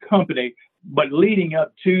our company. But leading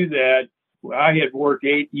up to that, I had worked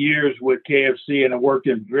 8 years with KFC, and I worked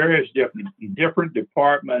in various different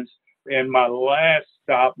departments. And my last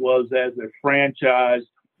stop was as a franchise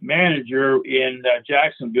manager in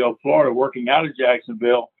Jacksonville, Florida, working out of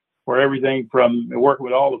Jacksonville for everything from working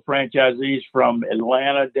with all the franchisees from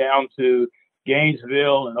Atlanta down to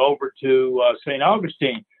Gainesville and over to St.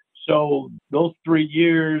 Augustine. So those 3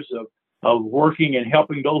 years of working and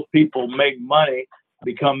helping those people make money,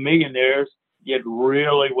 become millionaires, it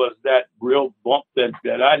really was that real bump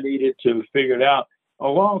that I needed to figure it out.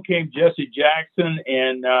 Along came Jesse Jackson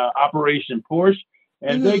and Operation Push,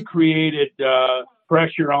 and they created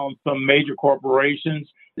pressure on some major corporations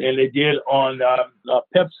and they did on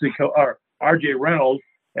PepsiCo or RJ Reynolds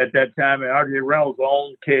at that time, and RJ Reynolds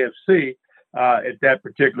owned KFC at that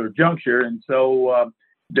particular juncture, and so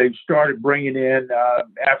they started bringing in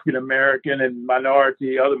African American and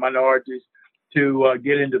other minorities to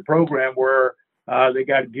get into the program where they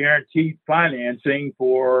got guaranteed financing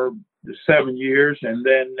for the 7 years, and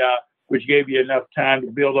then which gave you enough time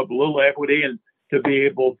to build up a little equity and to be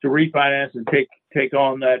able to refinance and take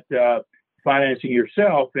on that financing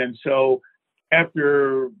yourself. And so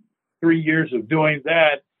after 3 years of doing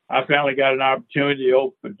that, I finally got an opportunity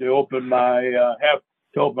to open my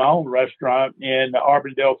own restaurant in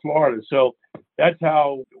Auburndale, Florida. So that's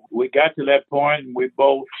how we got to that point.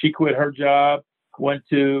 She quit her job, went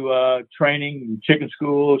to training chicken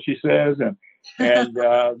school, she says, and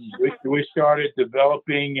we started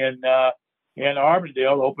developing in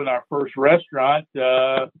Auburndale, opened our first restaurant.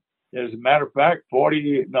 As a matter of fact,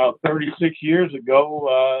 36 years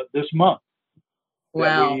ago this month.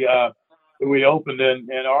 Wow. We opened in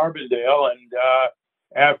Auburndale, and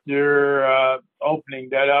after opening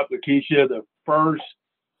that up, Lakeisha, the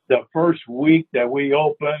first week that we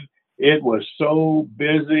opened, it was so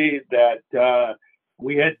busy that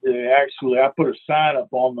we had to I put a sign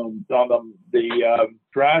up on the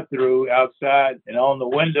drive-through outside, and on the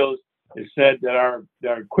windows it said that our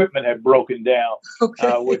equipment had broken down,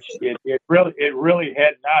 which it really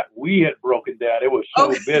had not. We had broken down. It was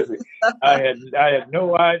so busy. I had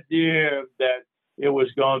no idea that it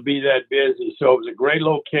was going to be that busy. So it was a great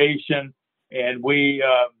location, and we,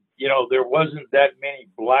 there wasn't that many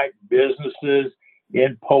black businesses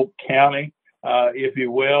in Polk County, if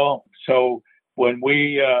you will. So when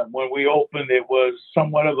we opened, it was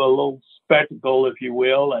somewhat of a little spectacle, if you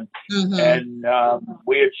will, and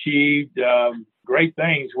we achieved great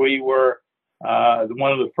things. We were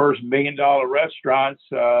one of the first $1 million restaurants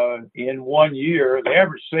in 1 year. The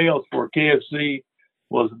average sales for KFC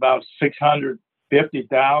was about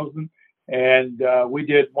 $650,000, and we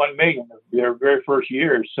did $1 million their very first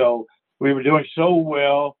year. So we were doing so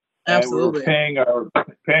well. Absolutely. And we were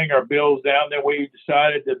paying our bills down. Then we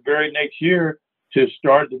decided the very next year to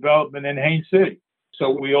start development in Haines City. So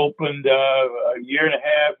we opened a year and a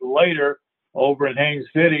half later over in Haines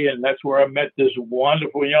City, and that's where I met this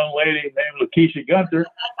wonderful young lady named Lakeisha Gunter.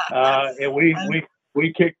 And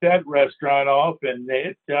we kicked that restaurant off, and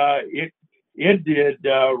it did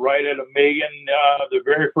right at $1 million the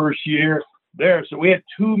very first year there. So we had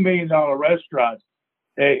 $2 million restaurants.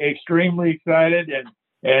 Extremely excited,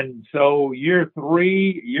 and so year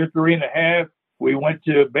three and a half, we went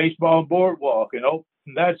to Baseball and Boardwalk and opened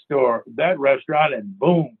that restaurant, and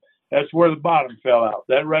boom, that's where the bottom fell out.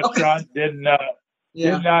 That restaurant did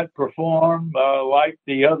not perform like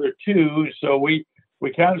the other two, so we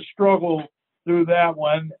kind of struggled through that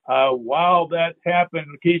one. While that happened,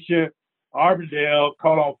 Lakeisha, Auburndale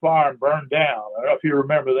caught on fire and burned down. I don't know if you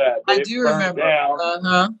remember that. I do remember.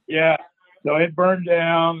 Yeah, so it burned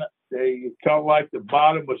down. They felt like the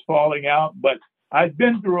bottom was falling out, but I'd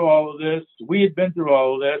been through all of this. We had been through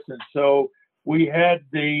all of this, and so we had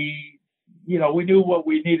we knew what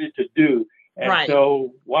we needed to do. And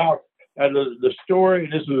so while the story,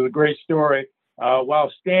 and this was a great story, while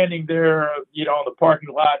standing there, on the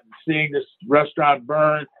parking lot and seeing this restaurant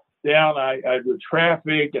burn down, the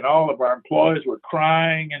traffic and all of our employees were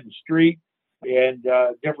crying in the street, and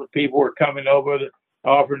different people were coming over,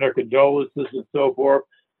 offering their condolences and so forth.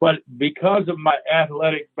 But because of my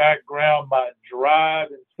athletic background, my drive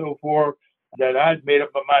and so forth, that I'd made up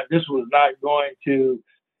my mind, this was not going to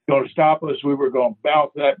stop us. We were going to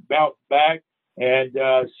bounce back. And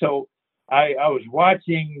so I was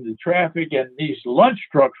watching the traffic, and these lunch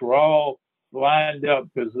trucks were all lined up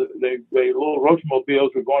because the little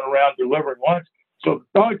Roachmobiles were going around delivering lunch. So the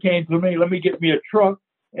thought came to me, let me get me a truck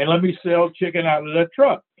and let me sell chicken out of that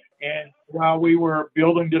truck. And while we were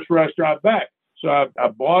building this restaurant back, so I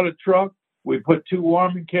bought a truck. We put 2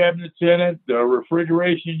 warming cabinets in it, the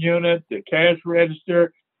refrigeration unit, the cash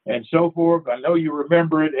register, and so forth. I know you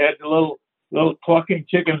remember it had the little clucking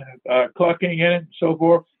chicken clucking in it and so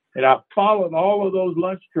forth. And I followed all of those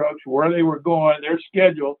lunch trucks where they were going, their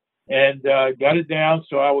schedule, and got it down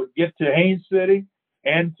so I would get to Haines City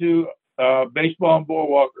and to Baseball and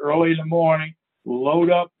Boardwalk early in the morning, load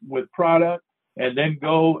up with product, and then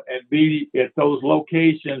go and be at those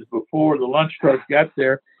locations before the lunch trucks got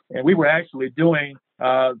there. And we were actually doing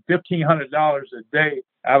 $1,500 a day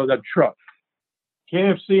out of the truck.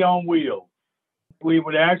 KFC on wheels. We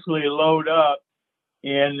would actually load up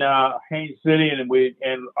in Haines City and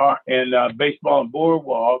Baseball and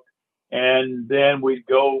Boardwalk, and then we'd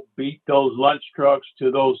go beat those lunch trucks to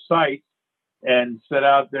those sites and sit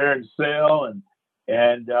out there and sell. And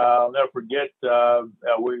And I'll never forget,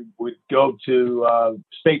 we would go to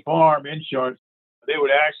State Farm Insurance. They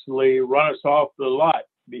would actually run us off the lot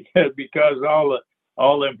because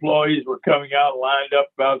all the employees were coming out lined up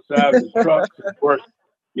outside the trucks. Of course,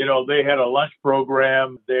 they had a lunch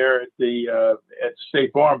program there at the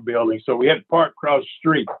State Farm building, so we had to park across the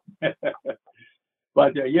street.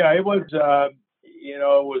 But yeah, it was it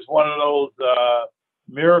was one of those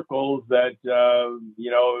miracles that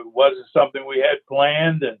it wasn't something we had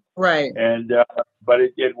planned, and right, but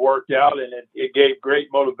it worked out, and it gave great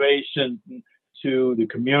motivation to the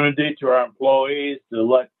community, to our employees, to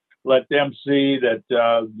let them see that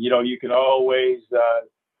you can always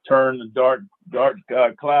turn the dark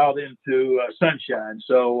cloud into sunshine.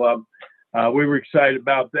 So we were excited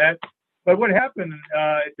about that. But what happened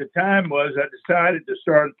at the time was I decided to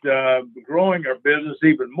start growing our business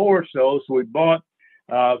even more so. So we bought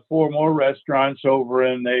 4 more restaurants over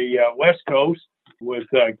in the West Coast with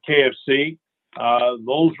KFC.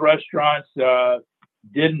 Those restaurants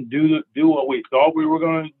didn't do what we thought we were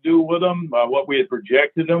going to do with them, what we had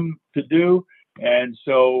projected them to do. And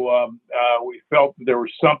so we felt that there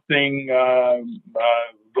was something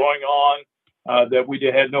going on that we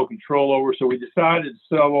had no control over. So we decided to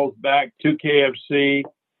sell those back to KFC.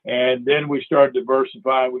 And then we started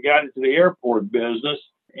diversifying. We got into the airport business,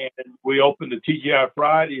 and we opened the TGI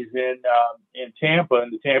Fridays in Tampa, in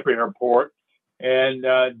the Tampa airport, and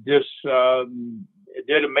just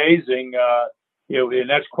did amazing. And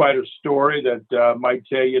that's quite a story that I might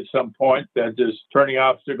tell you at some point, that just turning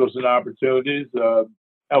obstacles and opportunities. That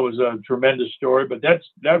was a tremendous story. But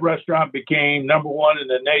that restaurant became number 1 in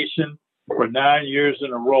the nation for 9 years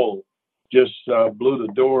in a row. Just blew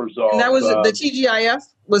the doors off. And that was the TGIF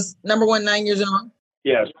was number 1 9 years in a row?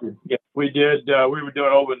 Yes, we did. We were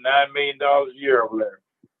doing over $9 million a year over there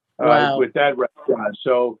with that restaurant.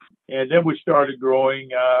 So, and then we started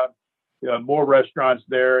growing more restaurants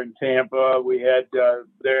there in Tampa. We had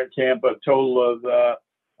there in Tampa a total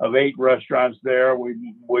of 8 restaurants there. We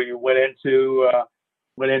went into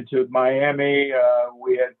Miami.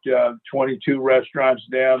 We had 22 restaurants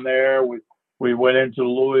down there. We went into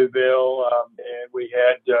Louisville, and we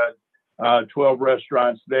had 12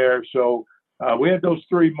 restaurants there. So we had those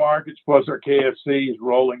 3 markets plus our KFCs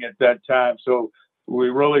rolling at that time. So we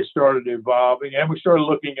really started evolving, and we started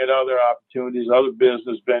looking at other opportunities, other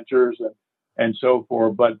business ventures, and so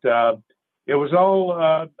forth. But it was all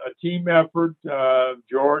a team effort.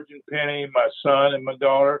 George and Penny, my son and my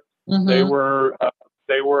daughter, they were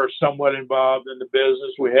somewhat involved in the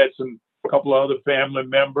business. We had a couple of other family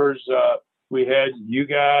members. We had you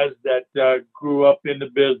guys that grew up in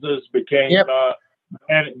the business, became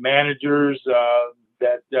managers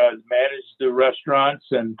that managed the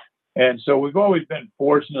restaurants, and so we've always been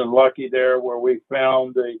fortunate and lucky there, where we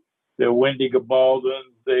found the Wendy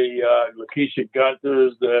Gabaldon, the Lakeisha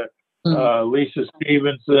Gunters, the Lisa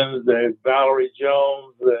Stevensons, the Valerie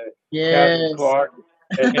Jones, the Catherine Clark,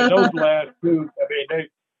 and those last 2. I mean,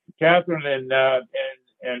 Catherine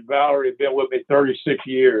and Valerie have been with me 36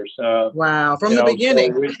 years. Wow, from the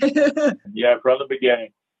beginning. So from the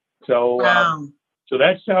beginning. So, so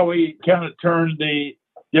that's how we kind of turned the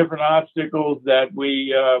different obstacles that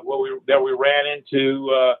we ran into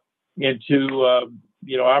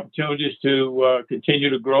opportunities to continue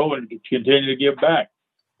to grow and continue to give back.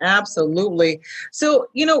 Absolutely. So,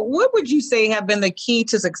 what would you say have been the key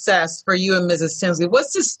to success for you and Mrs. Tinsley? What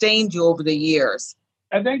sustained you over the years?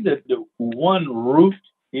 I think that the one root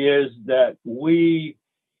is that we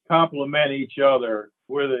complement each other.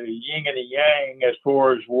 We're the yin and the yang as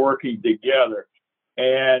far as working together.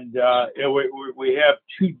 And we have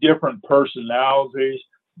 2 different personalities,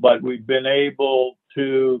 but we've been able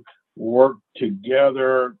to work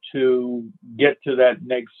together to get to that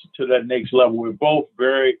next level. We're both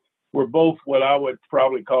what I would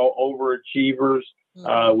probably call overachievers.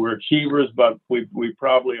 We're achievers, but we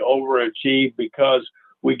probably overachieve because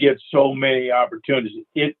we get so many opportunities.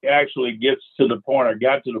 It actually got to the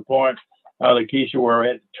point, Lakeisha, where I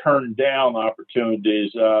had to turn down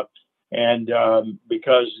opportunities, and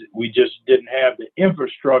because we just didn't have the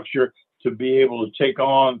infrastructure to be able to take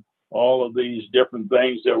on all of these different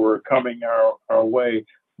things that were coming our way.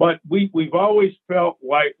 But we've always felt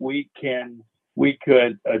like we could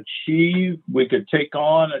take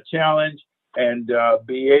on a challenge and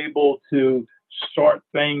be able to start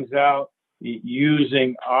things out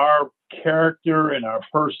using our character and our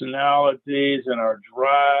personalities and our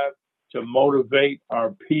drive to motivate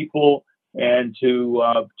our people and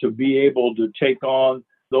to be able to take on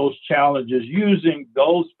those challenges using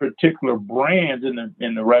those particular brands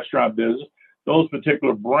in the restaurant business, those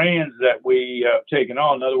particular brands that we have taken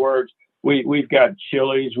on. In other words, we've got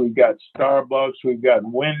Chili's, we've got Starbucks, we've got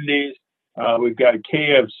Wendy's, we've got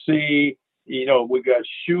KFC, we've got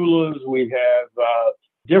Shula's, we have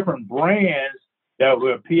different brands that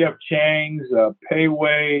we have, P.F. Chang's,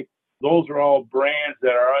 Payway. Those are all brands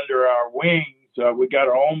that are under our wings. We got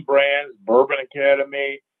our own brands, Bourbon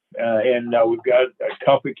Academy, and we've got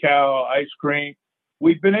Comfy Cow ice cream.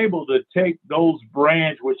 We've been able to take those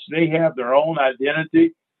brands, which they have their own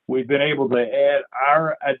identity. We've been able to add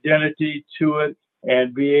our identity to it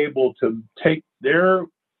and be able to take their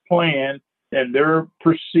plan and their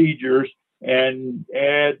procedures and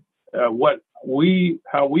add how we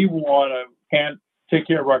want to take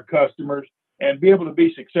care of our customers and be able to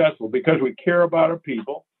be successful because we care about our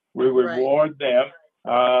people. We reward them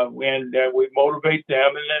and we motivate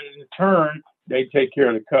them, and then in turn, they take care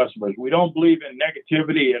of the customers. We don't believe in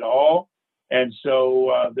negativity at all. And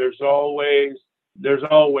so there's always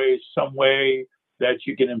some way that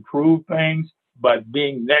you can improve things, but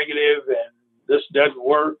being negative and this doesn't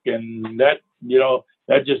work and that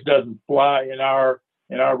just doesn't fly in our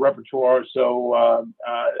repertoire. So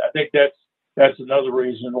I think that's another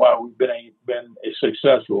reason why we've been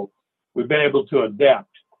successful. We've been able to adapt.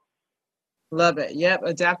 Love it. Yep.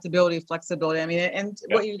 Adaptability, flexibility. I mean, and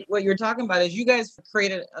what you're talking about is you guys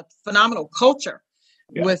created a phenomenal culture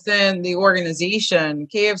within the organization,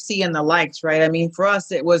 KFC and the likes, right? I mean, for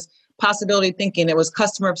us, it was possibility thinking. It was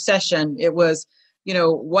customer obsession. It was,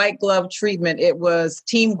 white glove treatment. It was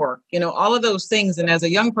teamwork, all of those things. And as a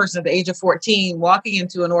young person at the age of 14, walking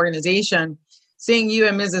into an organization, seeing you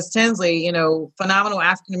and Mrs. Tinsley, phenomenal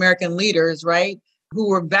African-American leaders, right? Who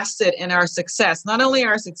were vested in our success, not only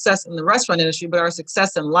our success in the restaurant industry, but our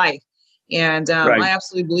success in life. And I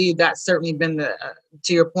absolutely believe that's certainly been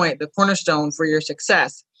to your point, the cornerstone for your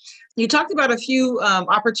success. You talked about a few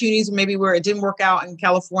opportunities, maybe where it didn't work out in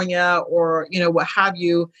California or, what have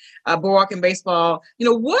you, Boardwalk and baseball.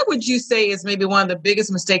 What would you say is maybe one of the biggest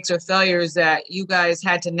mistakes or failures that you guys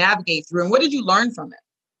had to navigate through? And what did you learn from it?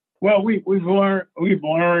 Well, we've learned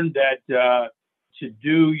that to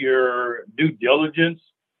do your due diligence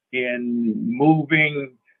in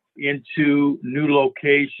moving into new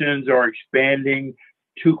locations or expanding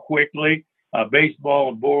too quickly. Baseball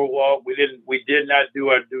and Boardwalk, we did not do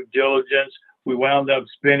our due diligence. We wound up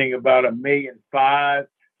spending about $1.5 million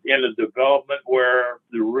in the development where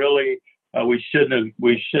we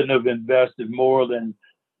shouldn't have invested more than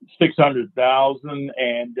 $600,000.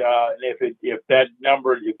 And if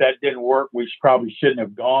that didn't work, we probably shouldn't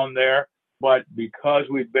have gone there. But because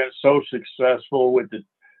we've been so successful with the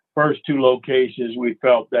first two locations, we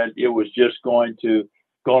felt that it was just going to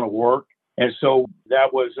work. And so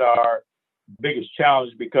that was our biggest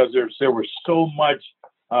challenge because there was so much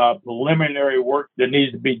preliminary work that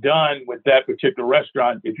needed to be done with that particular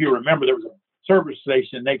restaurant. If you remember, there was a service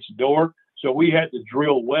station next door. So we had to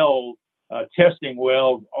drill wells, testing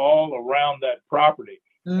wells all around that property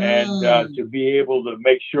and to be able to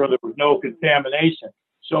make sure there was no contamination.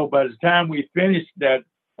 So by the time we finished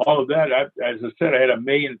all of that, as I said, I had $1.5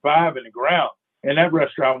 million in the ground, and that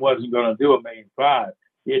restaurant wasn't going to do $1.5 million.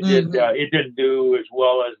 It didn't do as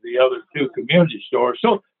well as the other two community stores.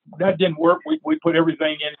 So that didn't work. We put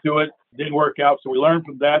everything into it. Didn't work out. So we learned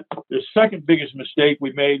from that. The second biggest mistake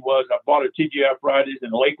we made was I bought a TGI Fridays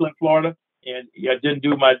in Lakeland, Florida, and I didn't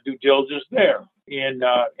do my due diligence there and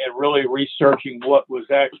really researching what was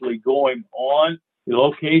actually going on. The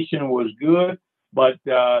location was good, but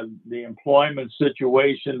the employment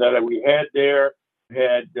situation that we had there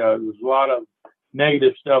there was a lot of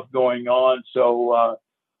negative stuff going on. So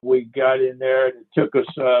we got in there, and it took us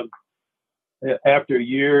after a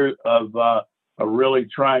year of really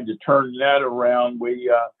trying to turn that around. We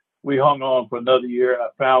hung on for another year, and I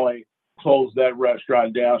finally closed that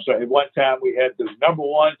restaurant down. So at one time we had the number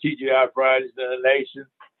one TGI Fridays in the nation,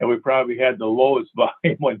 and we probably had the lowest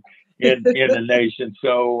volume in the nation.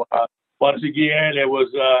 So once again, it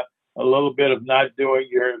was a little bit of not doing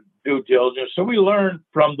your due diligence. So we learned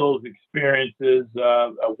from those experiences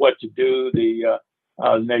of what to do the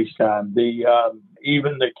next time.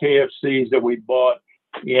 Even the KFCs that we bought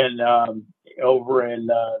over in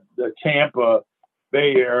the Tampa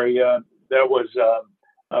Bay area, that was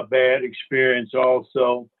a bad experience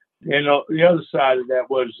also. And the other side of that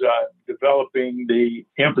was developing the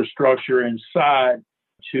infrastructure inside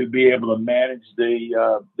to be able to manage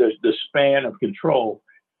the span of control.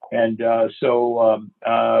 And so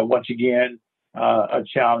once again, a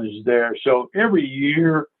challenge there. So every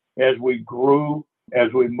year as we grew,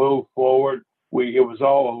 as we moved forward, it was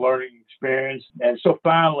all a learning experience. And so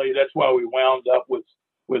finally, that's why we wound up with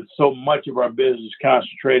so much of our business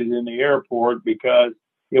concentrated in the airport, because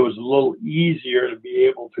it was a little easier to be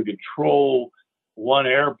able to control one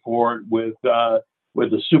airport with the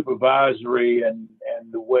supervisory and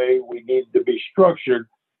the way we needed to be structured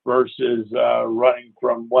versus running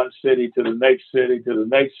from one city to the next city to the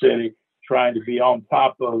next city, trying to be on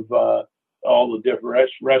top of all the different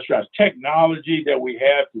restaurants. Technology that we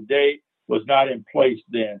have today was not in place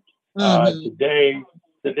then. Mm-hmm.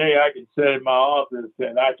 Today I can sit in my office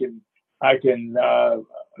and I can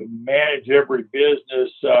manage every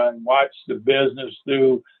business and watch the business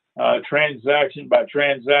through transaction by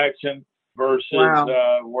transaction versus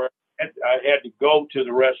where I had to go to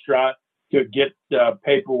the restaurant to get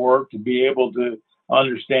paperwork to be able to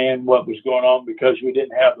understand what was going on because we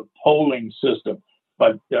didn't have the polling system,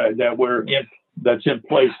 but that's in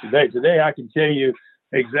place today. Today, I can tell you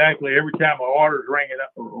exactly every time an order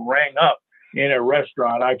rang up in a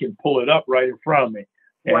restaurant, I can pull it up right in front of me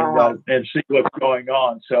and see what's going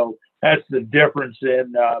on. So that's the difference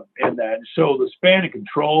in that. And so the span of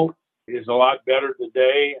control is a lot better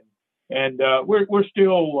today, and we're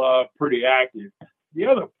still pretty active. The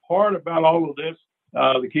other part about all of this,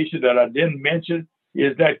 Lakeisha, that I didn't mention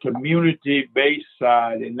is that community-based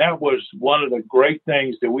side. And that was one of the great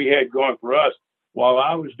things that we had going for us. While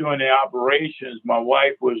I was doing the operations, my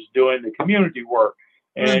wife was doing the community work.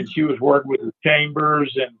 And she was working with the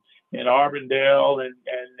chambers in Arbondale and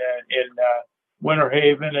in Winter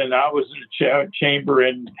Haven. And I was in the chamber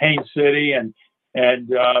in Haines City. And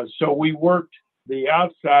so we worked the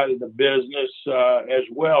outside of the business as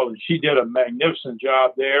well. And she did a magnificent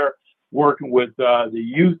job there, working with the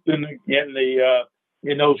youth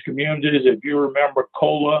in those communities. If you remember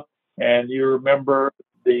COLA and you remember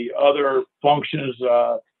the other functions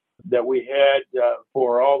that we had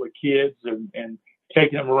for all the kids and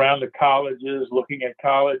taking them around the colleges, looking at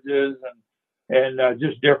colleges and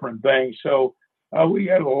just different things. So we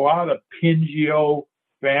had a lot of Pingio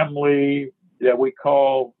family that we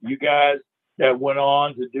call you guys that went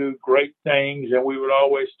on to do great things. And we would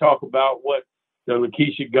always talk about what the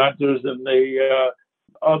Lakeisha Gunters and the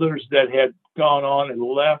others that had gone on and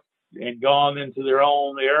left and gone into their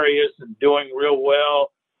own areas and doing real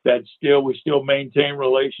well, that we still maintain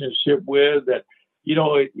relationship with, that,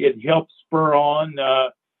 it helps spur on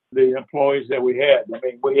the employees that we had. I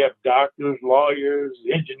mean, we have doctors, lawyers,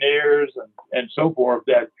 engineers, and so forth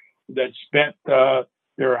that spent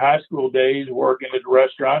their high school days working at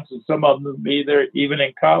restaurants, and some of them even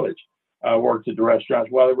in college worked at the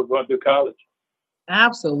restaurants while they were going through college.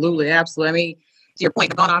 Absolutely. I mean, to your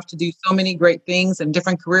point, you've gone off to do so many great things in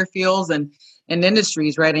different career fields and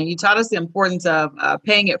industries, right? And you taught us the importance of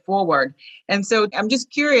paying it forward. And so I'm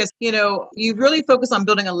just curious, you really focus on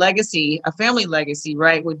building a legacy, a family legacy,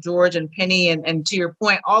 right? With George and Penny and to your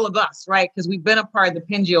point, all of us, right? Because we've been a part of the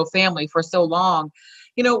Pingio family for so long.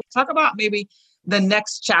 Talk about maybe the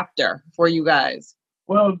next chapter for you guys.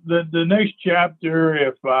 Well, the next chapter,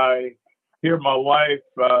 if I hear my wife,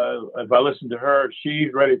 if I listen to her,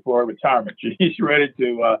 she's ready for retirement. She's ready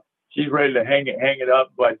to hang it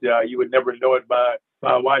up, but you would never know it by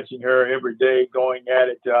watching her every day going at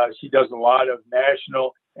it. She does a lot of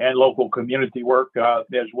national and local community work,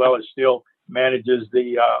 as well as still manages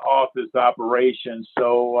the office operations.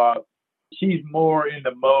 So she's more in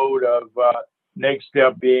the mode of next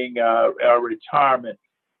step being a retirement.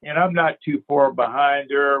 And I'm not too far behind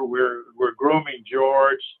her. We're grooming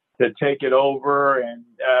George to take it over and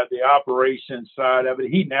the operations side of it.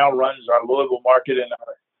 He now runs our Louisville market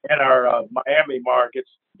and our Miami markets,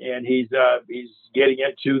 and he's getting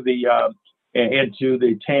into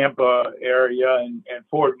the Tampa area and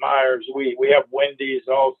Fort Myers. We have Wendy's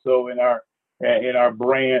also in our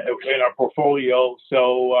brand, in our portfolio.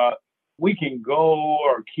 So we can go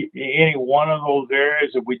or keep any one of those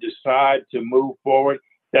areas if we decide to move forward.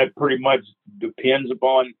 That pretty much depends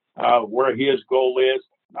upon where his goal is.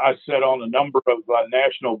 I sit on a number of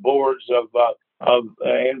national boards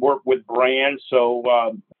and work with brands,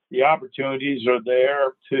 so the opportunities are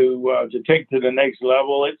there to take to the next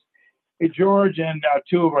level. It's George and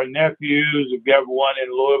two of our nephews. We've got one in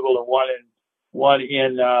Louisville and one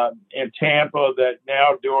in Tampa that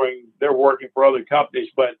now they're working for other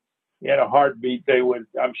companies, but in a heartbeat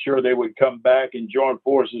I'm sure they would come back and join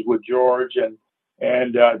forces with George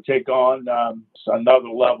and take on another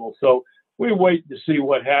level. So we wait to see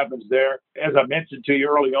what happens there. As I mentioned to you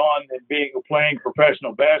early on, in playing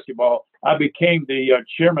professional basketball, I became the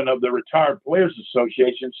chairman of the Retired Players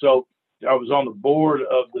Association. So I was on the board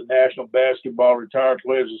of the National Basketball Retired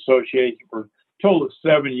Players Association for a total of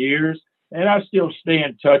 7 years. And I still stay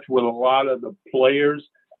in touch with a lot of the players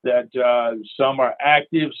that some are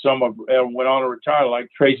active, some have went on to retire, like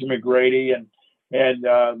Tracy McGrady and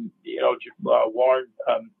Warren,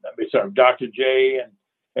 Dr. J,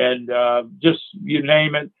 and just you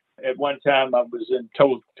name it. At one time, I was in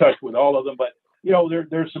total touch with all of them, but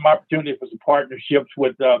there's some opportunity for some partnerships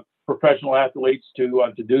with professional athletes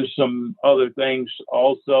to do some other things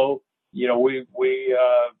also. We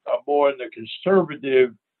are more in the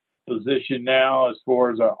conservative position now as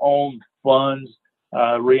far as our own funds,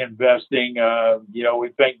 reinvesting. We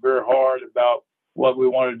think very hard about what we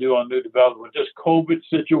want to do on new development. With this COVID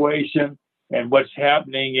situation and what's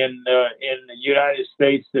happening in the United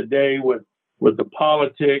States today with the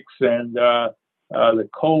politics and the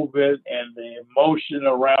COVID and the emotion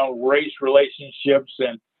around race relationships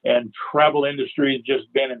and travel industry has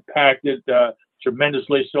just been impacted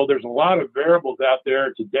tremendously. So there's a lot of variables out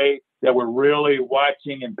there today that we're really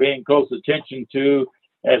watching and paying close attention to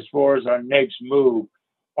as far as our next move.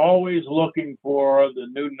 Always looking for the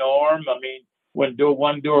new norm. I mean, when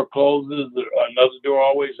one door closes, another door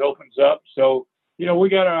always opens up. So, we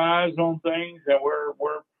got our eyes on things, and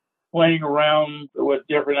we're playing around with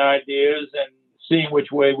different ideas and seeing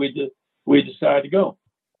which way we decide to go.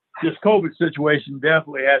 This COVID situation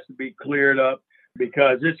definitely has to be cleared up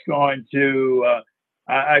because it's going to,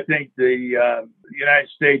 I think the United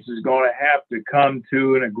States is going to have to come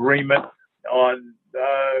to an agreement on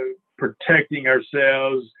protecting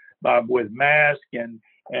ourselves with masks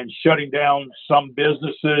and shutting down some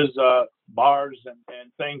businesses, bars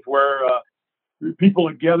and things where people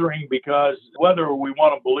are gathering, because whether we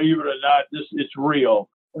want to believe it or not, it's real.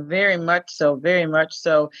 Very much so. Very much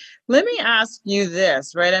so. Let me ask you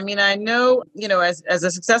this, right? I mean, I know, as a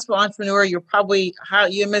successful entrepreneur, you and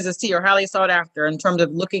Mrs. T are highly sought after in terms of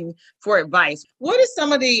looking for advice. What is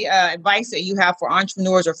some of the advice that you have for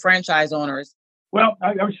entrepreneurs or franchise owners? Well,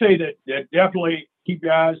 I would say that definitely keep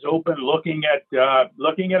your eyes open, looking at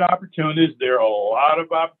opportunities. There are a lot of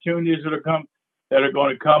opportunities that are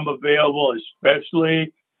going to come available,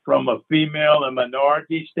 especially from a female and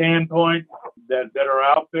minority standpoint that are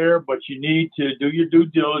out there. But you need to do your due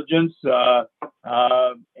diligence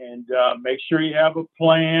and make sure you have a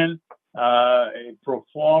plan, a pro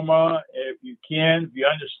forma, if you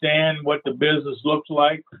understand what the business looks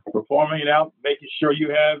like, performing it out, making sure you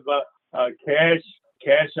have cash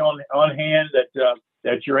on hand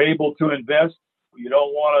that you're able to invest. You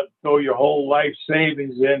don't want to throw your whole life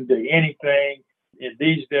savings into anything. In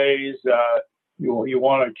these days, you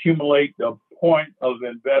want to accumulate the point of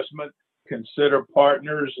investment. Consider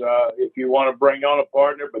partners if you want to bring on a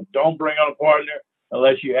partner, but don't bring on a partner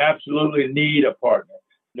unless you absolutely need a partner.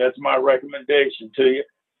 That's my recommendation to you.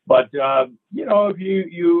 But if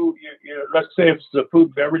you let's say if it's a food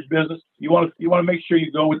and beverage business, you want to make sure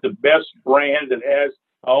you go with the best brand that has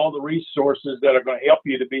all the resources that are going to help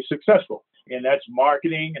you to be successful. And that's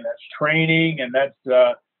marketing, and that's training, and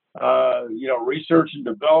that's research and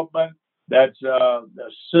development. That's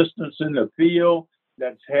assistance in the field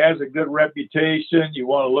that has a good reputation. You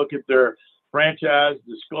want to look at their franchise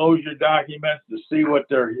disclosure documents to see what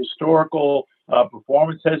their historical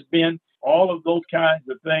performance has been. All of those kinds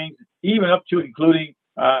of things, even up to including,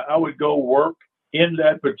 I would go work in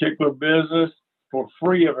that particular business for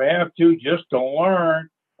free if I have to, just to learn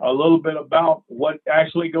a little bit about what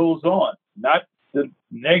actually goes on. Not the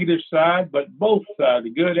negative side, but both sides,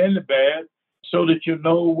 the good and the bad, so that you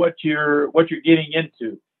know what you're getting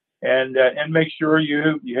into, and make sure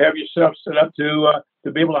you have yourself set up to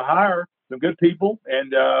be able to hire some good people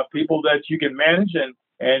and people that you can manage,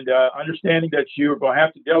 and understanding that you're going to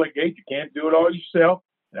have to delegate. You can't do it all yourself,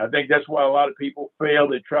 and I think that's why a lot of people fail.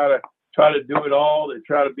 They try to do it all. They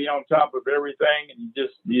try to be on top of everything, and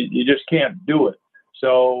you just can't do it.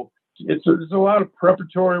 So it's a lot of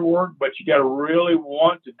preparatory work, but you got to really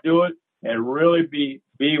want to do it and really be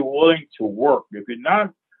willing to work. If you're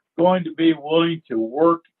not going to be willing to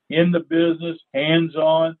work in the business,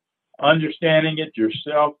 hands-on, understanding it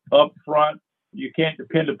yourself up front, you can't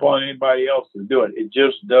depend upon anybody else to do it. It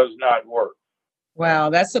just does not work. Wow,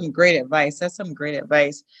 that's some great advice.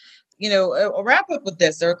 I'll wrap up with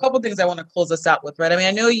this. There are a couple of things I want to close us out with, right? I mean,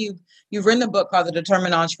 I know you've written a book called The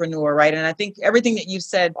Determined Entrepreneur, right? And I think everything that you've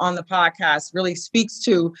said on the podcast really speaks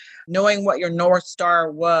to knowing what your North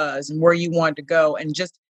Star was and where you wanted to go, and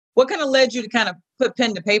just what kind of led you to kind of put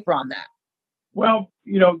pen to paper on that. Well,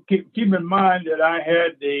 keep in mind that I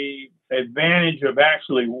had the advantage of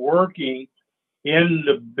actually working in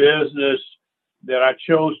the business that I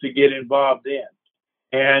chose to get involved in.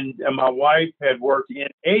 And my wife had worked in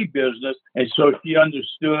a business, and so she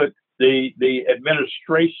understood the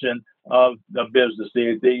administration of the business,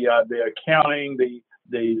 the accounting, the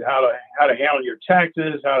how to handle your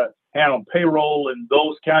taxes, how to handle payroll, and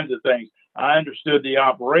those kinds of things. I understood the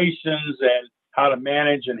operations how to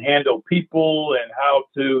manage and handle people and how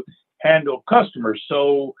to handle customers.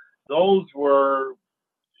 So those were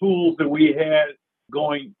tools that we had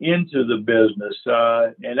going into the business,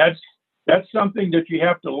 and that's something that you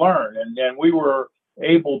have to learn. And we were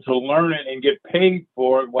able to learn it and get paid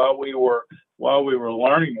for it while we were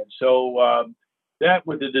learning it. So that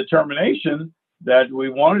with the determination that we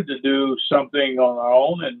wanted to do something on our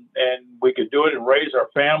own, and we could do it and raise our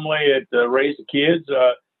family, raise the kids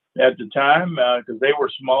at the time because they were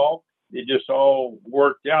small. It just all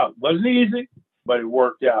worked out. It wasn't easy, but it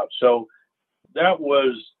worked out. So that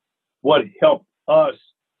was what helped us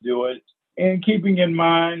do it. And keeping in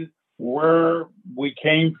mind where we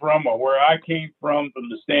came from, or where I came from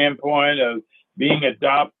the standpoint of being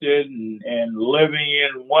adopted and living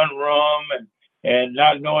in one room and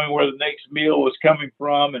not knowing where the next meal was coming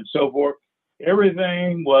from and so forth.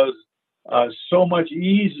 Everything was so much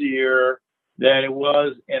easier than it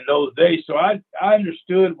was in those days. So I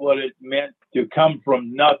understood what it meant to come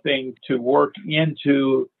from nothing to work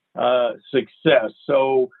into success.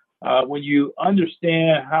 So when you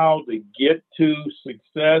understand how to get to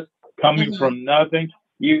success coming from nothing,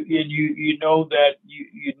 you know that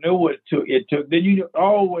you knew what it took. Then you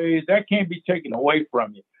always, that can't be taken away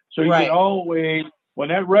from you. So you can always, when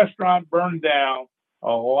that restaurant burned down,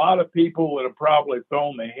 a lot of people would have probably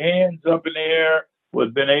thrown their hands up in the air,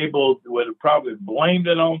 would have probably blamed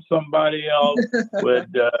it on somebody else,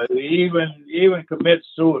 would even commit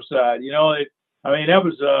suicide. You know, that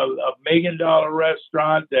was a $1 million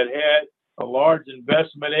restaurant that had a large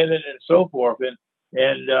investment in it and so forth.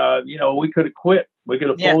 And we could have quit. We could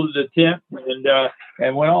have folded the tent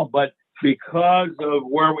and went on. But because of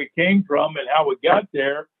where we came from and how we got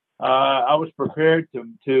there, I was prepared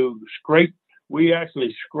to scrape. We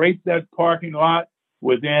actually scraped that parking lot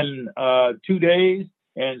within 2 days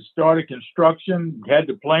and started construction, had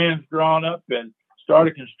the plans drawn up and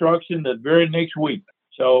started construction the very next week.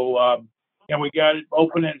 So, and we got it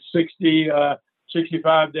open in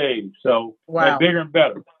 65 days. So bigger and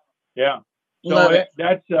better. Yeah. So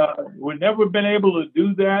that's, we've never been able to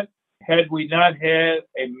do that had we not had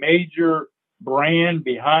a major brand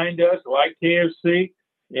behind us like KFC.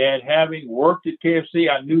 And having worked at KFC,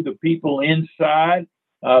 I knew the people inside.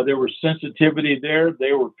 There was sensitivity there.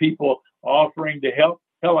 There were people offering to help.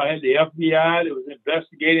 Hell, I had the FBI that was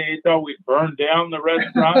investigating. They thought we'd burn down the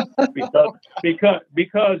restaurant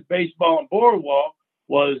because baseball and boardwalk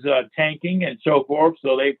was tanking and so forth.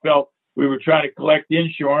 So they felt we were trying to collect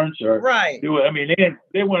insurance or do it. I mean,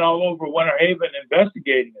 they went all over Winter Haven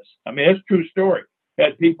investigating us. I mean, it's a true story.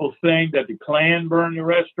 Had people saying that the Klan burned the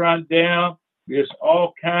restaurant down. There's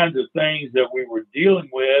all kinds of things that we were dealing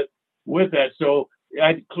with that. So I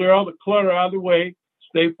had to clear all the clutter out of the way,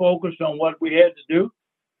 stay focused on what we had to do,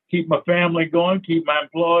 keep my family going, keep my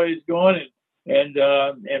employees going, and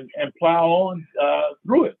plow on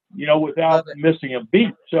through it, without missing a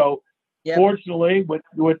beat. So fortunately,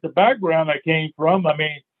 with the background I came from, I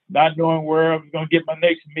mean, not knowing where I was going to get my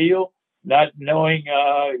next meal, not knowing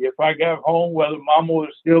if I got home whether Mama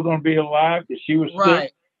was still going to be alive because she was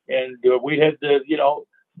sick. And we had to,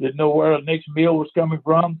 didn't know where the next meal was coming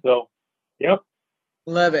from. So,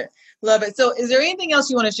 Love it. Love it. So is there anything else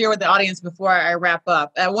you want to share with the audience before I wrap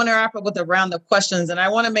up? I want to wrap up with a round of questions, and I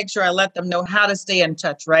want to make sure I let them know how to stay in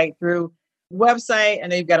touch, right? Through website,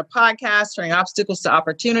 and they've got a podcast, Turning Obstacles to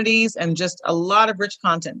Opportunities, and just a lot of rich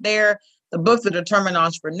content there. The book, The Determined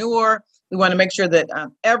Entrepreneur. We want to make sure that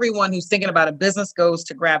everyone who's thinking about a business goes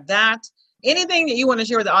to grab that. Anything that you want to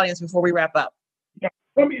share with the audience before we wrap up?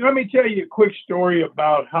 Let me tell you a quick story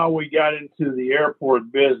about how we got into the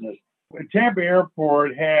airport business. Tampa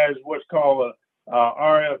Airport has what's called a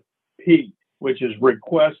RFP, which is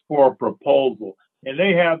request for proposal. And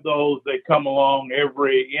they have those that come along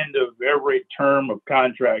every end of every term of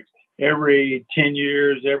contracts, every 10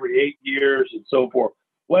 years, every 8 years, and so forth.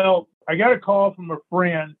 Well, I got a call from a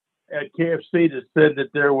friend at KFC that said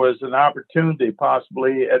that there was an opportunity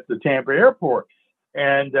possibly at the Tampa Airport,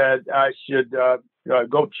 and I should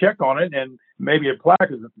go check on it and maybe apply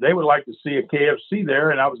because they would like to see a KFC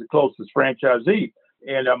there. And I was the closest franchisee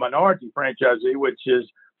and a minority franchisee, which is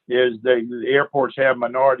the airports have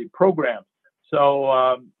minority programs. So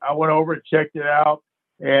I went over and checked it out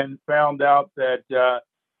and found out that,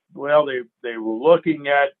 they were looking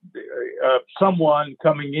at someone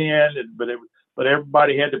coming in, but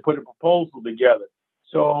everybody had to put a proposal together.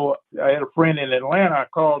 So I had a friend in Atlanta. I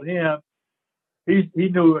called him. He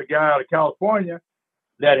knew a guy out of California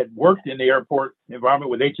that had worked in the airport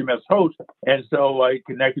environment with HMS Host, and so he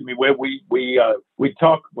connected me with. We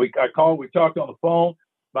talked. We talked on the phone.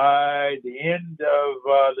 By the end of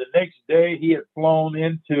the next day, he had flown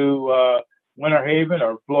into Winter Haven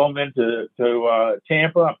or flew him into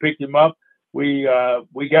Tampa. I picked him up. We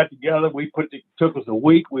got together. Took us a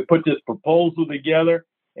week. We put this proposal together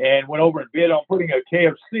and went over and bid on putting a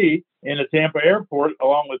KFC in the Tampa airport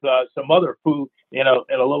along with some other food in a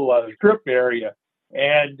little strip area.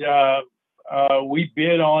 And we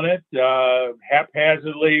bid on it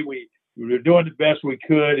haphazardly. We were doing the best we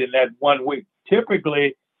could in that 1 week.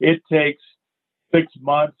 Typically, it takes 6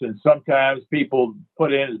 months, and sometimes people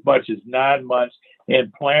put in as much as 9 months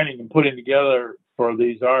in planning and putting together for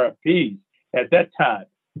these RFPs at that time.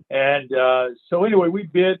 And so anyway, we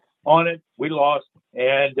bid on it. We lost.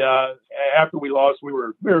 And after we lost, we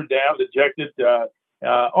were down, dejected.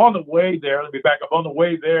 On the way there, let me back up. On the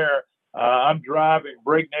way there, I'm driving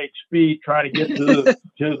breakneck speed trying to get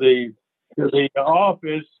to the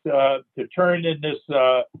office to turn in this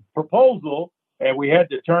proposal. And we had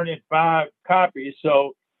to turn in 5 copies.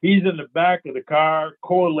 So he's in the back of the car,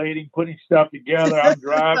 correlating, putting stuff together. I'm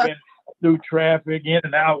driving through traffic, in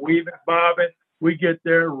and out, weaving, bobbing. We get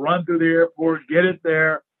there, run through the airport, get it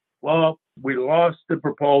there. Well, we lost the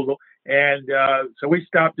proposal. And so we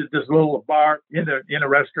stopped at this little bar in a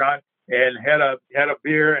restaurant and had a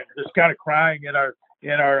beer and just kind of crying in our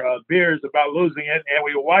beers about losing it. And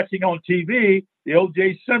we were watching on TV the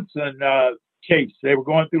O.J. Simpson case. They were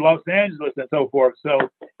going through Los Angeles and so forth. So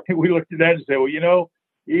we looked at that and said, well,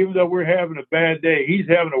 even though we're having a bad day, he's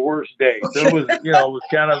having a worse day. So it was, it was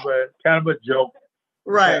kind of a joke,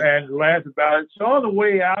 right? And laughed about it. So on the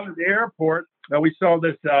way out of the airport, we saw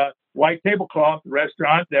this white tablecloth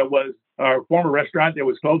restaurant that was our former restaurant that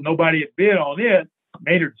was closed. Nobody had bid on it.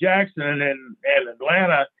 Maynard Jackson in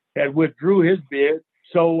Atlanta had withdrew his bid.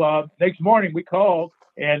 So next morning we called.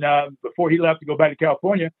 And before he left to go back to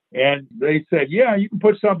California, and they said, yeah, you can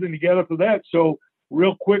put something together for that. So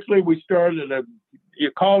real quickly, we started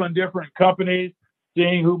calling different companies,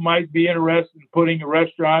 seeing who might be interested in putting a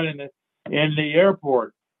restaurant in the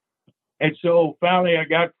airport. And so finally, I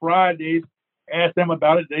got Fridays, asked them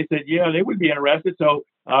about it. They said, yeah, they would be interested. So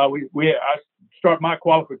I start my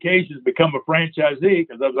qualifications, become a franchisee,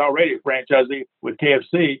 because I was already a franchisee with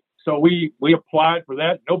KFC. So we applied for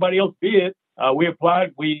that. Nobody else bid. We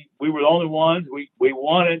applied. We were the only ones. We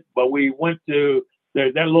won it, but we went to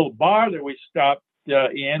that little bar that we stopped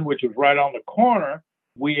in, which was right on the corner.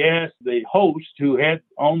 We asked the host who had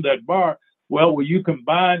owned that bar, well, will you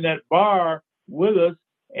combine that bar with us,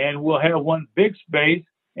 and we'll have one big space,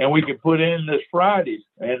 and we can put in this Fridays?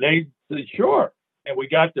 And they said, sure. And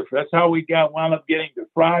that's how we wound up getting the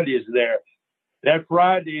Fridays there. That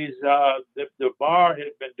Fridays, the bar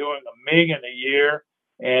had been doing $1 million a year.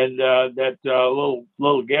 And that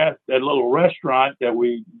little restaurant that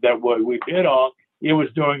we bid on, it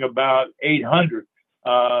was doing about $800,000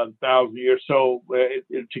 a year. So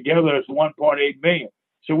together it's $1.8 million.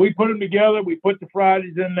 So we put them together. We put the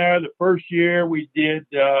Fridays in there. The first year we did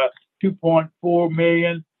 $2.4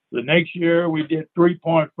 million. The next year we did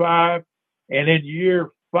 3.5, and in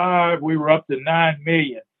year 5 we were up to $9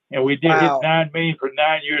 million, and we did hit $9 million for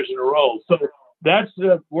 9 years in a row. So that's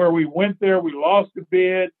where we went there. We lost the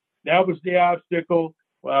bid. That was the obstacle.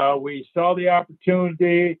 We saw the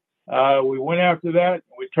opportunity. We went after that.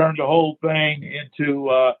 And we turned the whole thing into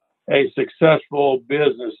a successful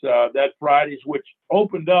business. That Fridays, which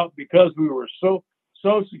opened up because we were so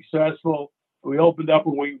successful. We opened up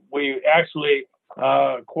and we actually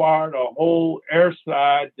acquired a whole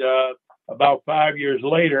airside about 5 years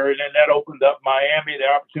later, and then that opened up Miami, the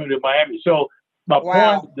opportunity of Miami. So my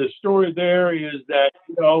point, the story there is that,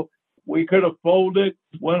 we could have folded,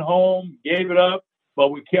 went home, gave it up, but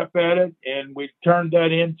we kept at it, and we turned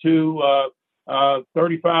that into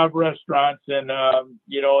 35 restaurants in about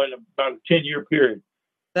a 10-year period.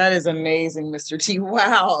 That is amazing, Mr. T.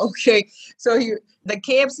 Wow. Okay. So the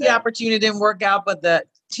KFC opportunity didn't work out, but the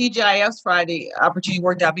TGIF's Friday opportunity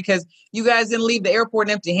worked out because you guys didn't leave the airport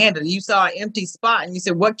empty-handed. You saw an empty spot and you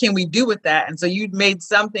said, what can we do with that? And so you made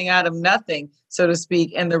something out of nothing, so to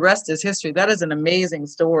speak, and the rest is history. That is an amazing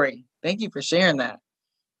story. Thank you for sharing that.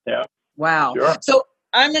 Yeah. Wow. Sure. So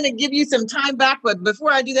I'm going to give you some time back, but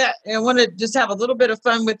before I do that, I want to just have a little bit of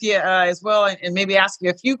fun with you as well, and maybe ask you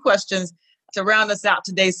a few questions to round us out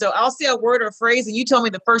today. So I'll say a word or phrase, and you tell me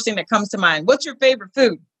the first thing that comes to mind. What's your favorite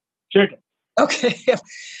food? Chicken. Okay.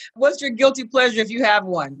 What's your guilty pleasure if you have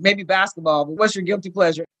one? Maybe basketball, but what's your guilty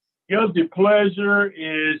pleasure? Guilty pleasure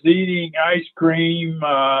is eating ice cream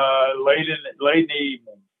late in the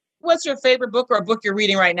evening. What's your favorite book or a book you're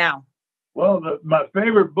reading right now? Well, my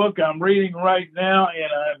favorite book I'm reading right now,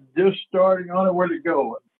 and I'm just starting on it. Where'd it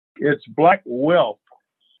go? It's Black Wealth.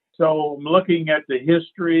 So I'm looking at the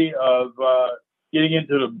history of getting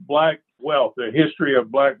into the black wealth, the history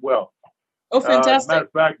of black wealth. Oh, fantastic! Matter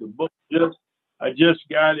of fact, the book I just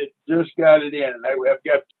got it in, and I've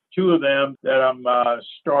got 2 of them that I'm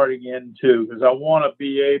starting into because I want to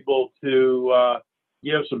be able to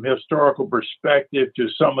give some historical perspective to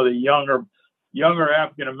some of the younger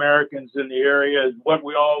African Americans in the area. What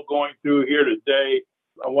we're all going through here today.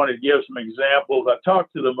 I want to give some examples. I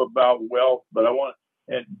talk to them about wealth, but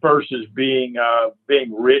versus being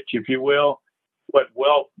rich, if you will, what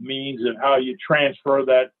wealth means and how you transfer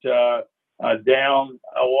that down.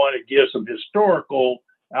 I want to give some historical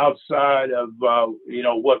outside of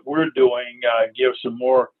what we're doing. Give some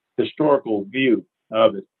more historical view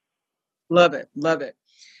of it. Love it.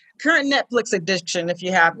 Current Netflix addiction, if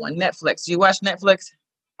you have one. Netflix. Do you watch Netflix?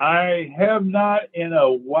 I have not in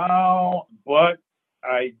a while, but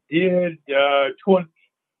I did. What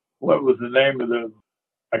was the name of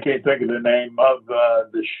I can't think of the name of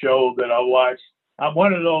the show that I watched. I'm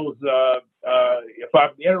one of those. If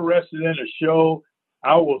I'm interested in a show,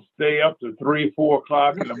 I will stay up to 3-4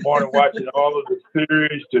 o'clock in the morning watching all of the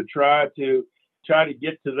series to try to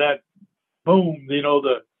get to that boom.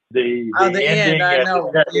 The ending. End. I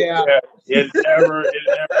know. Yeah. It never.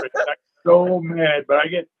 I'm so mad, but I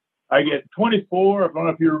get 24. I don't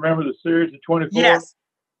know if you remember the series of 24. Yes.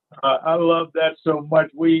 I love that so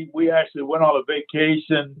much. We actually went on a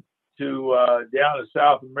vacation to down to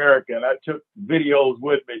South America, and I took videos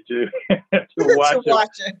with me to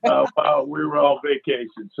watch it while we were on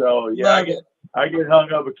vacation. So yeah, I get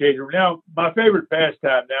hung up occasionally. Now my favorite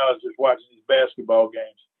pastime now is just watching these basketball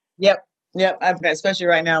games. Yep. Especially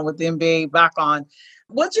right now with the NBA back on.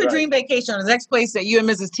 What's your dream vacation or the next place that you and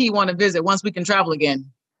Mrs. T want to visit once we can travel again?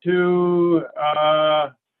 It's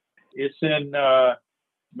in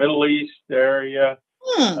Middle East area.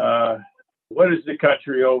 What is the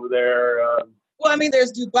country over there? Well, I mean,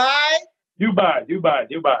 there's Dubai. Dubai.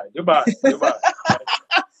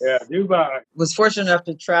 Yeah, Dubai. Was fortunate enough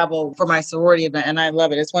to travel for my sorority event, and I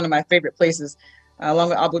love it. It's one of my favorite places, along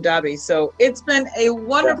with Abu Dhabi. So it's been a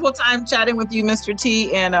wonderful time chatting with you, Mr.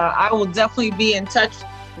 T, and I will definitely be in touch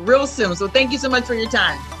real soon. So thank you so much for your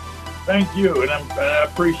time. Thank you, and I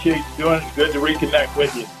appreciate you doing it. It's good to reconnect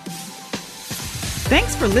with you.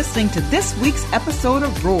 Thanks for listening to this week's episode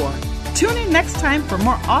of Roar. Tune in next time for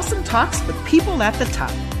more awesome talks with people at the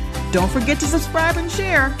top. Don't forget to subscribe and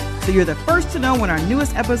share so you're the first to know when our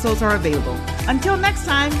newest episodes are available. Until next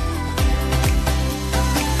time.